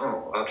you're like,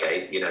 oh,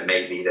 okay,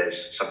 maybe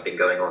there's something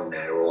going on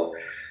there. Or,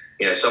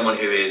 someone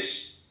who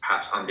is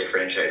perhaps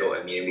undifferentiated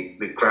autoimmune,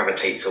 we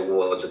gravitate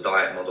towards a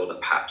diet model that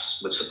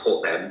perhaps would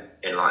support them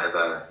in light of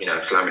a,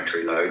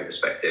 inflammatory load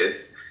perspective.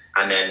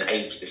 And then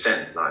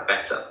 80%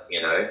 better,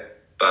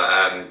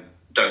 but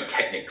don't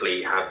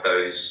technically have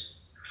those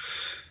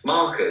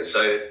markers.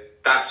 So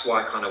that's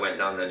why I kind of went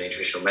down the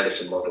nutritional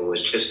medicine model,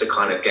 was just to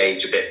kind of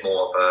gauge a bit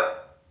more of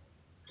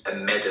a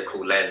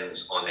medical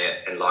lens on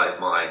it in light of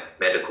my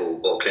medical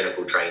or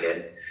clinical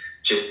training,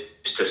 just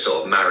to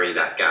sort of marry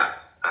that gap.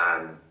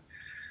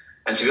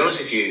 And to be honest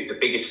with you, the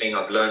biggest thing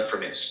I've learned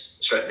from this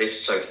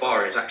so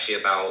far is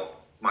actually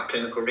about my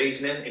clinical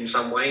reasoning in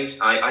some ways.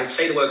 I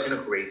say the word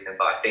clinical reasoning,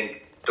 but I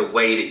think the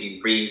way that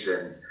you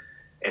reason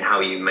and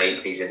how you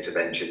make these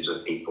interventions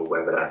with people,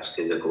 whether that's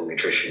physical,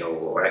 nutritional,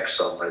 or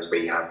exercise,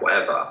 rehab,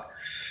 whatever,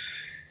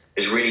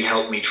 has really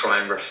helped me try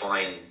and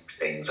refine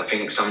things. I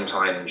think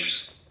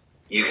sometimes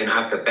you can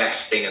have the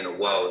best thing in the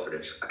world, but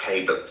it's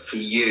okay. But for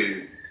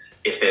you,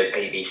 if there's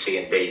A, B, C,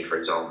 and D, for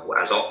example,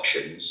 as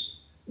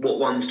options, what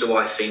ones do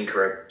I think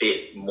are a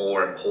bit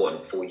more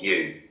important for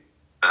you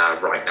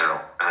right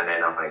now? And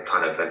then I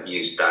kind of have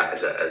used that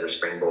as a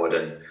springboard,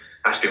 and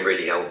that's been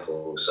really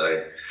helpful.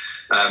 So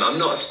I'm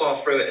not as far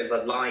through it as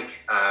I'd like.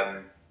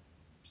 I'm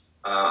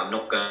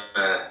not going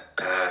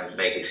to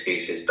make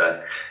excuses,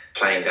 but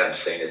playing dad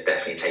soon is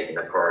definitely taking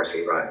the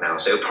priority right now.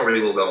 So it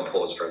probably will go on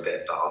pause for a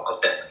bit, but I'll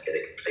definitely get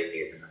it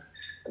completed in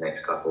the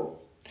next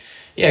couple.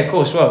 Yeah, of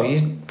course. Well,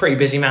 you're a pretty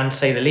busy man, to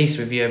say the least,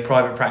 with your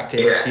private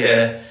practice,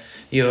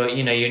 your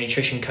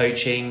nutrition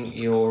coaching,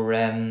 your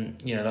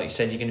like you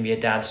said, you're going to be a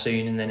dad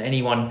soon, and then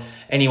anyone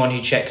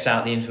who checks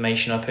out the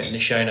information I put in the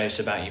show notes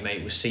about you,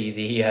 mate, will see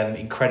the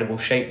incredible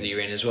shape that you're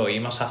in as well.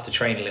 You must have to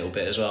train a little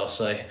bit as well,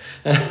 so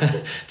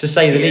to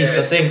say the least.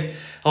 I think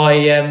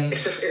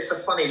it's a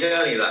funny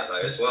journey that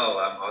though as well.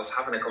 I was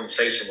having a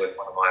conversation with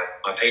one of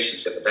my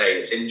patients the other day.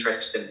 It's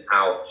interesting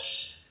how,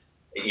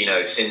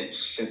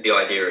 since the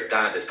idea of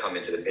dad has come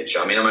into the picture.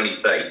 I mean, I'm only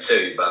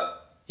 32,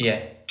 but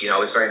yeah, I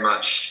was very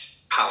much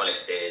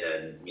powerlifted,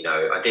 and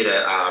I did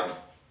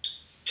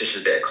just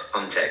as a bit of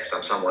context,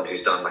 I'm someone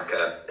who's done like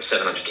a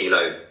 700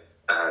 kilo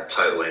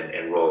total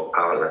in raw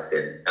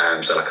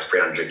powerlifting, so like a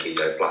 300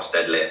 kilo plus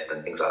deadlift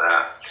and things like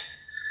that.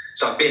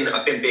 So I've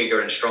been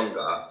bigger and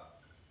stronger,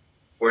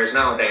 whereas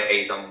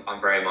nowadays I'm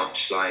very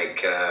much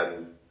like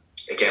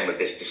again with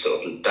this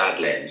sort of dad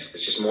lens,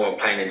 it's just more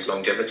playing into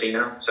longevity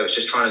now. So it's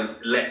just trying to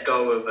let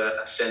go of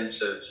a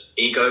sense of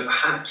ego,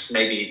 perhaps.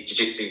 Maybe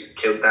jiu-jitsu's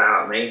killed that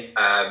out of me.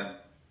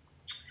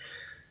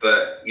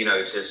 But,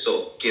 to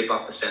sort of give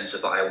up a sense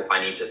of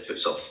I need to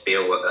sort of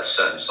feel a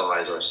certain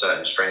size or a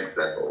certain strength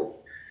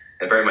level.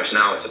 And very much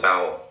now it's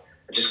about,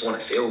 I just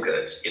want to feel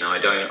good.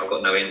 I've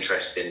got no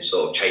interest in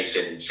sort of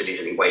chasing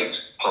silly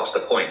weights past the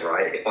point,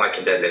 right? If I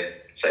can deadlift,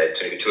 say,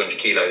 200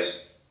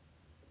 kilos,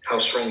 how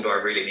strong do I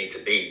really need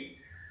to be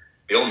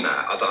beyond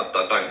that? I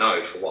don't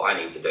know for what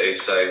I need to do.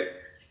 So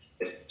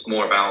it's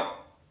more about,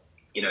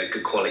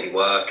 good quality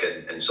work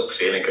and sort of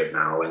feeling good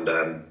now.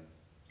 And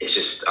it's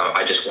just,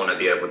 I just want to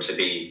be able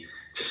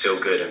to feel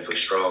good and feel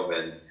strong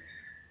and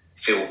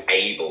feel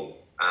able.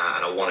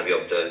 And I want to be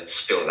able to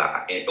feel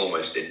that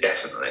almost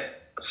indefinitely.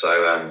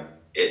 So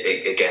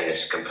again,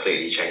 it's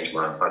completely changed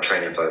my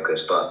training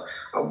focus, but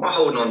I'm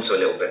holding on to a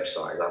little bit of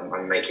size.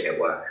 I'm making it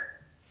work.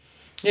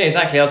 Yeah,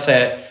 exactly. I'd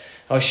say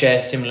I share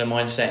a similar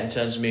mindset in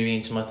terms of moving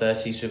into my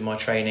 30s with my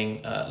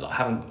training.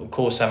 Haven't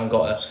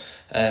got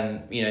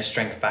a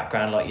strength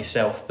background like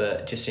yourself,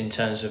 but just in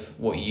terms of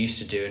what you used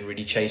to do and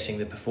really chasing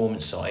the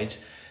performance side,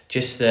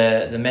 just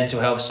the mental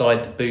health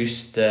side, the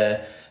boost,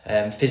 the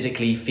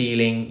physically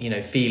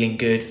feeling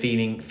good,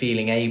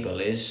 feeling able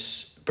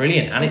is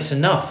brilliant, and it's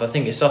enough. I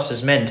think it's us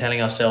as men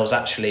telling ourselves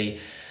actually,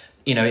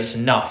 it's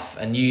enough,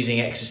 and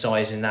using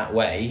exercise in that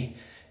way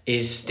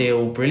is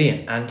still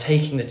brilliant, and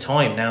taking the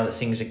time now that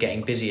things are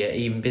getting busier,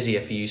 even busier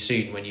for you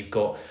soon when you've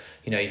got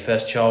your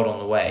first child on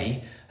the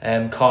way,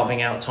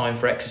 carving out time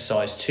for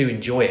exercise to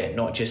enjoy it,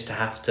 not just to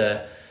have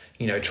to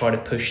try to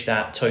push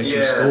that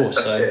total score.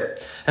 That's So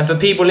it. and for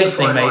people It's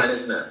listening, a fine mate, line,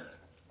 isn't it?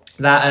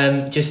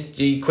 that just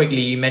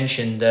quickly, you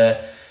mentioned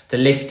the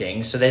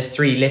lifting. So there's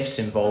 3 lifts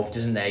involved,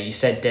 isn't there? You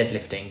said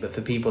deadlifting, but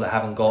for people that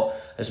haven't got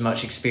as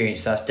much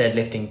experience, that's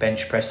deadlifting,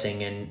 bench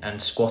pressing,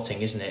 and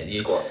squatting, isn't it?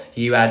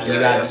 You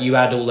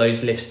add all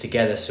those lifts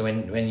together. So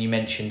when you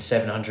mentioned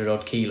 700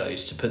 odd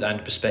kilos, to put that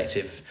into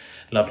perspective,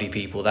 lovely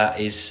people, that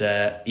is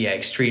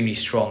extremely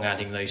strong.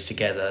 Adding those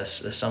together,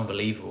 that's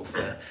unbelievable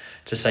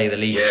to say the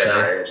least.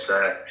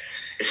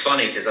 It's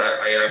funny because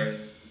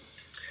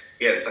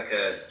it was like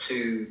a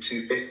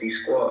 250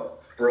 squat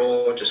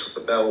raw just with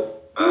the belt.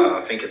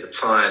 I think at the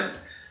time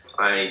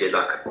I only did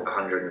like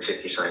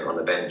 150 something on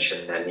the bench,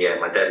 and then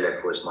my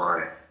deadlift was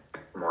my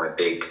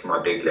big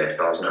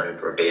lift. I was known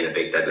for being a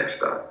big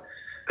deadlifter,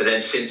 but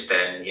then since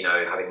then,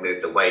 having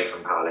moved away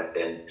from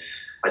powerlifting,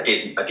 I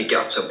did get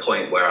up to a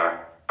point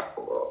where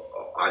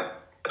I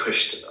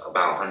pushed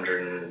about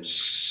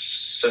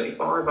 175,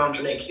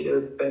 180 kilo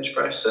bench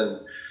press,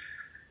 and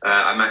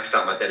I maxed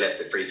out my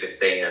deadlift at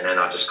 315, and then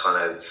I just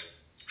kind of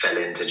fell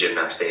into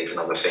gymnastics and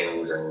other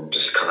things and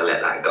just kind of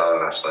let that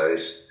go, I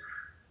suppose.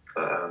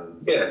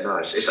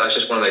 But it's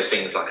just one of those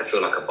things. Like, I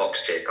feel like a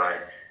box tick. When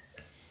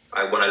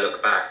I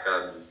look back,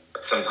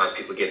 sometimes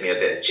people give me a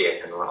bit of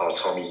jip and like, "Oh,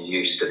 Tom, you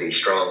used to be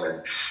strong,"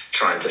 and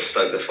trying to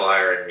stoke the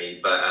fire in me.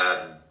 But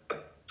I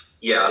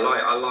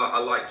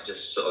like to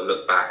just sort of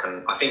look back,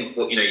 and I think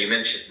what you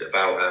mentioned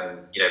about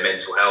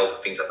mental health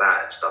and things like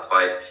that and stuff.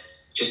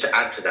 Just to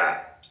add to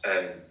that,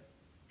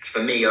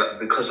 for me,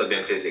 because I've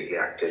been physically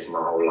active my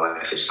whole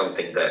life, it's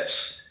something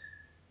that's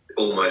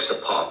almost a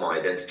part of my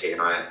identity,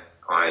 and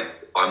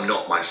I'm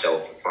not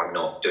myself if I'm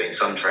not doing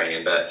some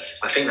training. But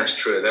I think that's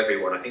true of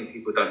everyone. I think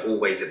people don't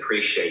always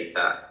appreciate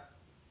that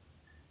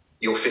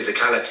your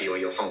physicality or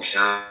your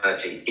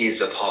functionality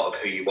is a part of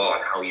who you are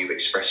and how you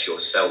express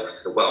yourself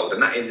to the world,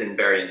 and that is in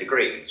varying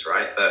degrees,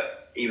 right?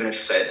 But even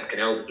if, say, it's like an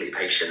elderly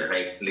patient and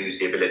they lose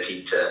the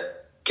ability to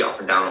get up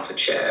and down off a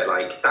chair,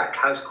 like that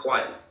has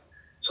quite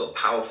sort of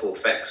powerful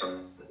effects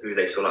on who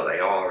they feel like they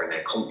are and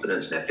their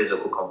confidence and their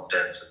physical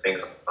confidence and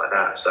things like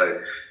that. So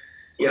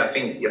I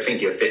think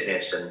your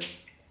fitness and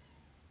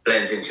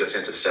blends into your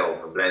sense of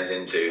self and blends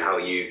into how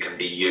you can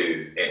be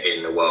you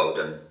in the world.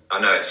 And I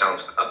know it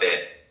sounds a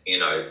bit,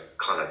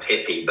 kind of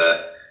hippie,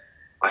 but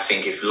I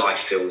think if life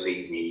feels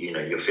easy,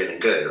 you're feeling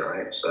good,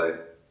 right? So,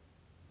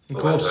 of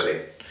course.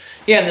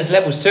 Yeah, and there's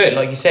levels to it.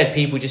 Like you said,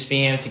 people just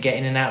being able to get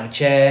in and out of a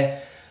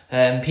chair,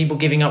 people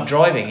giving up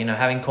driving,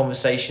 having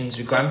conversations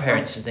with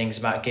grandparents and things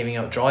about giving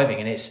up driving.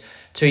 And it's,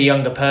 to a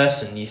younger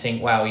person, you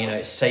think, wow,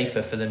 it's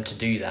safer for them to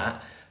do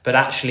that. But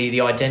actually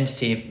the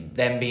identity of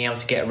them being able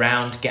to get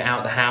around, get out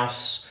of the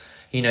house,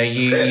 you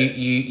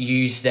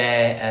use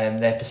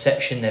their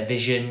perception, their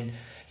vision,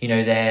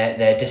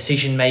 their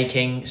decision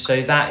making.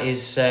 So that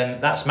is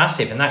that's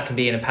massive, and that can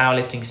be in a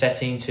powerlifting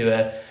setting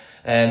to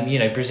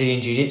a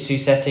Brazilian Jiu-Jitsu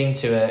setting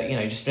to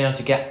a just being able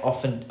to get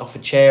off a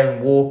chair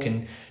and walk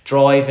and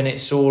drive, and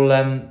it's all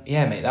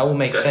mate, that all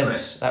makes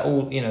sense. That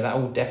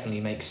all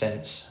definitely makes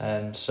sense.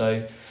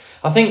 So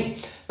I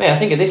think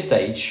at this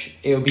stage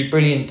it would be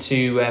brilliant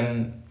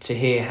to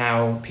hear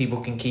how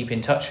people can keep in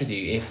touch with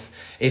you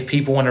if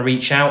people want to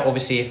reach out.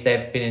 Obviously, if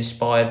they've been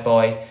inspired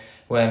by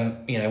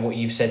what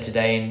you've said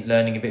today and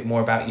learning a bit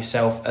more about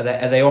yourself, are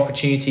there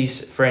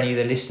opportunities for any of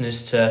the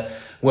listeners to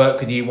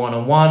work with you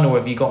one-on-one, or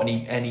have you got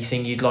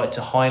anything you'd like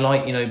to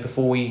highlight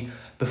before we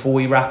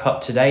wrap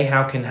up today?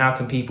 How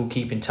can people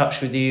keep in touch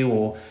with you,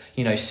 or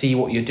see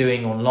what you're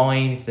doing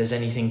online? If there's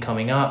anything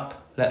coming up,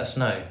 let us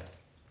know.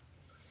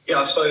 Yeah,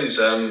 I suppose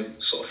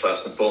sort of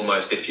first and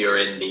foremost, if you're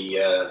in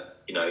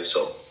the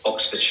sort of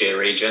Oxfordshire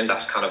region,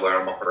 that's kind of where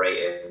I'm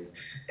operating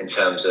in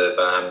terms of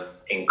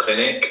in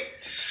clinic.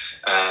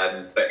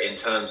 But in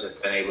terms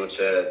of being able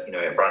to,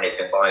 run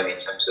anything by me in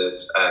terms of,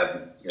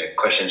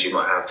 questions you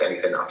might have to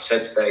anything that I've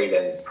said today,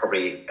 then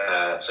probably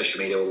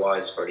social media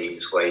wise, probably the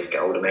easiest way to get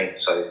hold of me.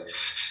 So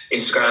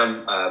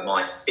Instagram,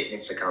 my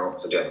fitness account,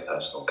 because I do have a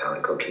personal account,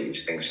 I've got to keep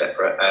these things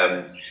separate,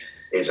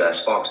 is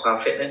Sparks Power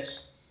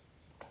Fitness.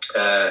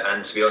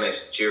 And to be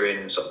honest,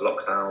 during sort of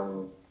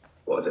lockdown,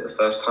 what was it, the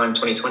first time,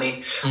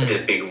 2020, I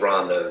did a big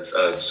run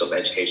of sort of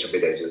educational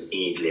videos. There's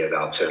easily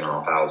about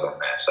 2.5 hours on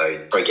there, so you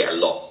probably get a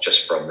lot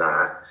just from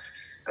that.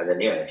 And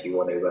then if you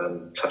want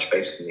to touch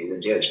base with me,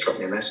 then just drop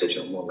me a message.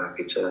 I'm more than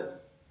happy to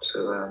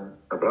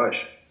oblige.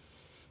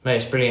 Mate,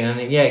 it's brilliant,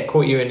 and it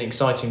caught you at an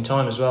exciting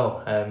time as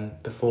well.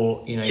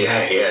 Before you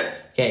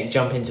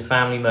jump into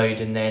family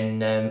mode, and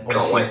then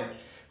obviously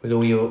with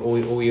all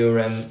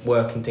your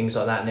work and things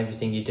like that, and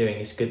everything you're doing,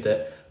 it's good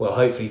that, well,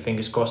 hopefully,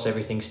 fingers crossed,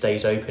 everything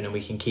stays open and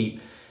we can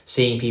keep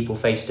seeing people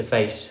face to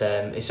face.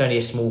 It's only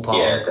a small part.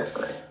 Yeah,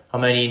 definitely.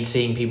 I'm only in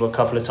seeing people a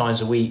couple of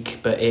times a week,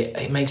 but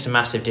it makes a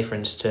massive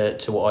difference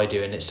to what I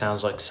do, and it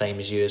sounds like the same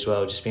as you as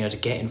well. Just being able to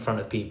get in front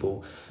of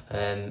people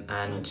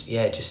and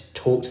just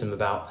talk to them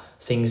about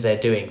things they're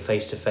doing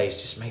face to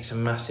face just makes a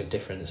massive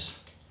difference.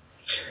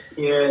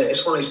 Yeah,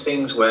 it's one of those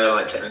things where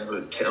like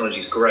technology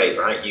is great,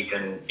 right? You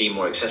can be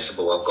more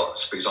accessible. I've got,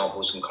 for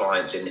example, some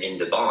clients in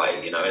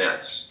Dubai, and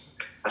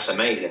that's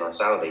amazing, or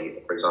Saudi,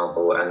 for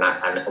example,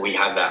 and we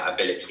have that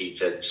ability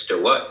to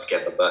still work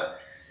together. But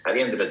at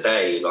the end of the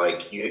day,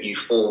 like you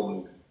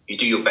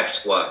do your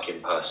best work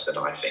in person.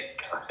 I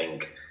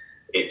think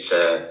it's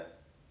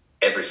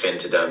everything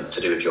to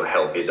do with your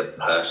health is a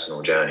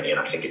personal journey, and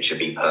I think it should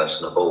be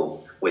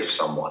personable with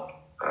someone.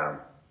 To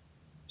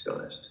be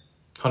honest,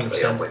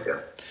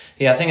 100%.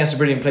 Yeah, I think that's a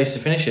brilliant place to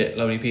finish it,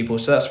 lovely people.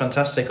 So that's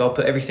fantastic. I'll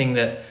put everything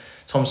that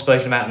Tom's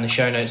spoken about in the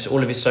show notes,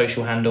 all of his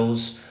social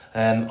handles.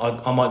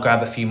 I might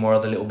grab a few more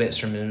other little bits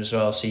from him as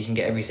well, so you can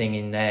get everything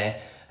in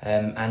there.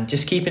 And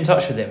just keep in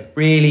touch with him.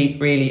 Really,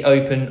 really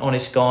open,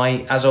 honest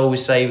guy. As I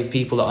always say with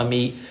people that I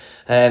meet,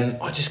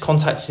 I just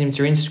contacted him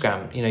through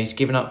Instagram. He's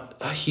given up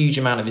a huge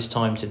amount of his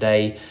time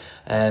today,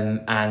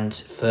 and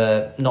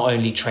for not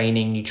only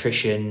training,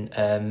 nutrition,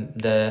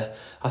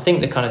 I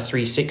think the kind of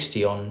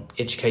 360 on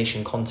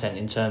education content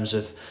in terms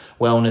of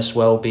wellness,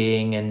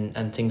 well-being,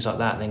 and things like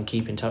that. Then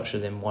keep in touch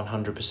with him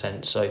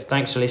 100%. So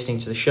thanks for listening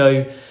to the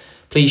show.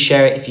 Please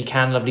share it if you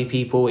can, lovely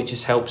people. It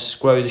just helps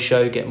grow the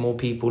show, get more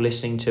people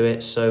listening to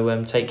it.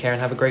 So take care and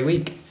have a great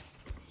week.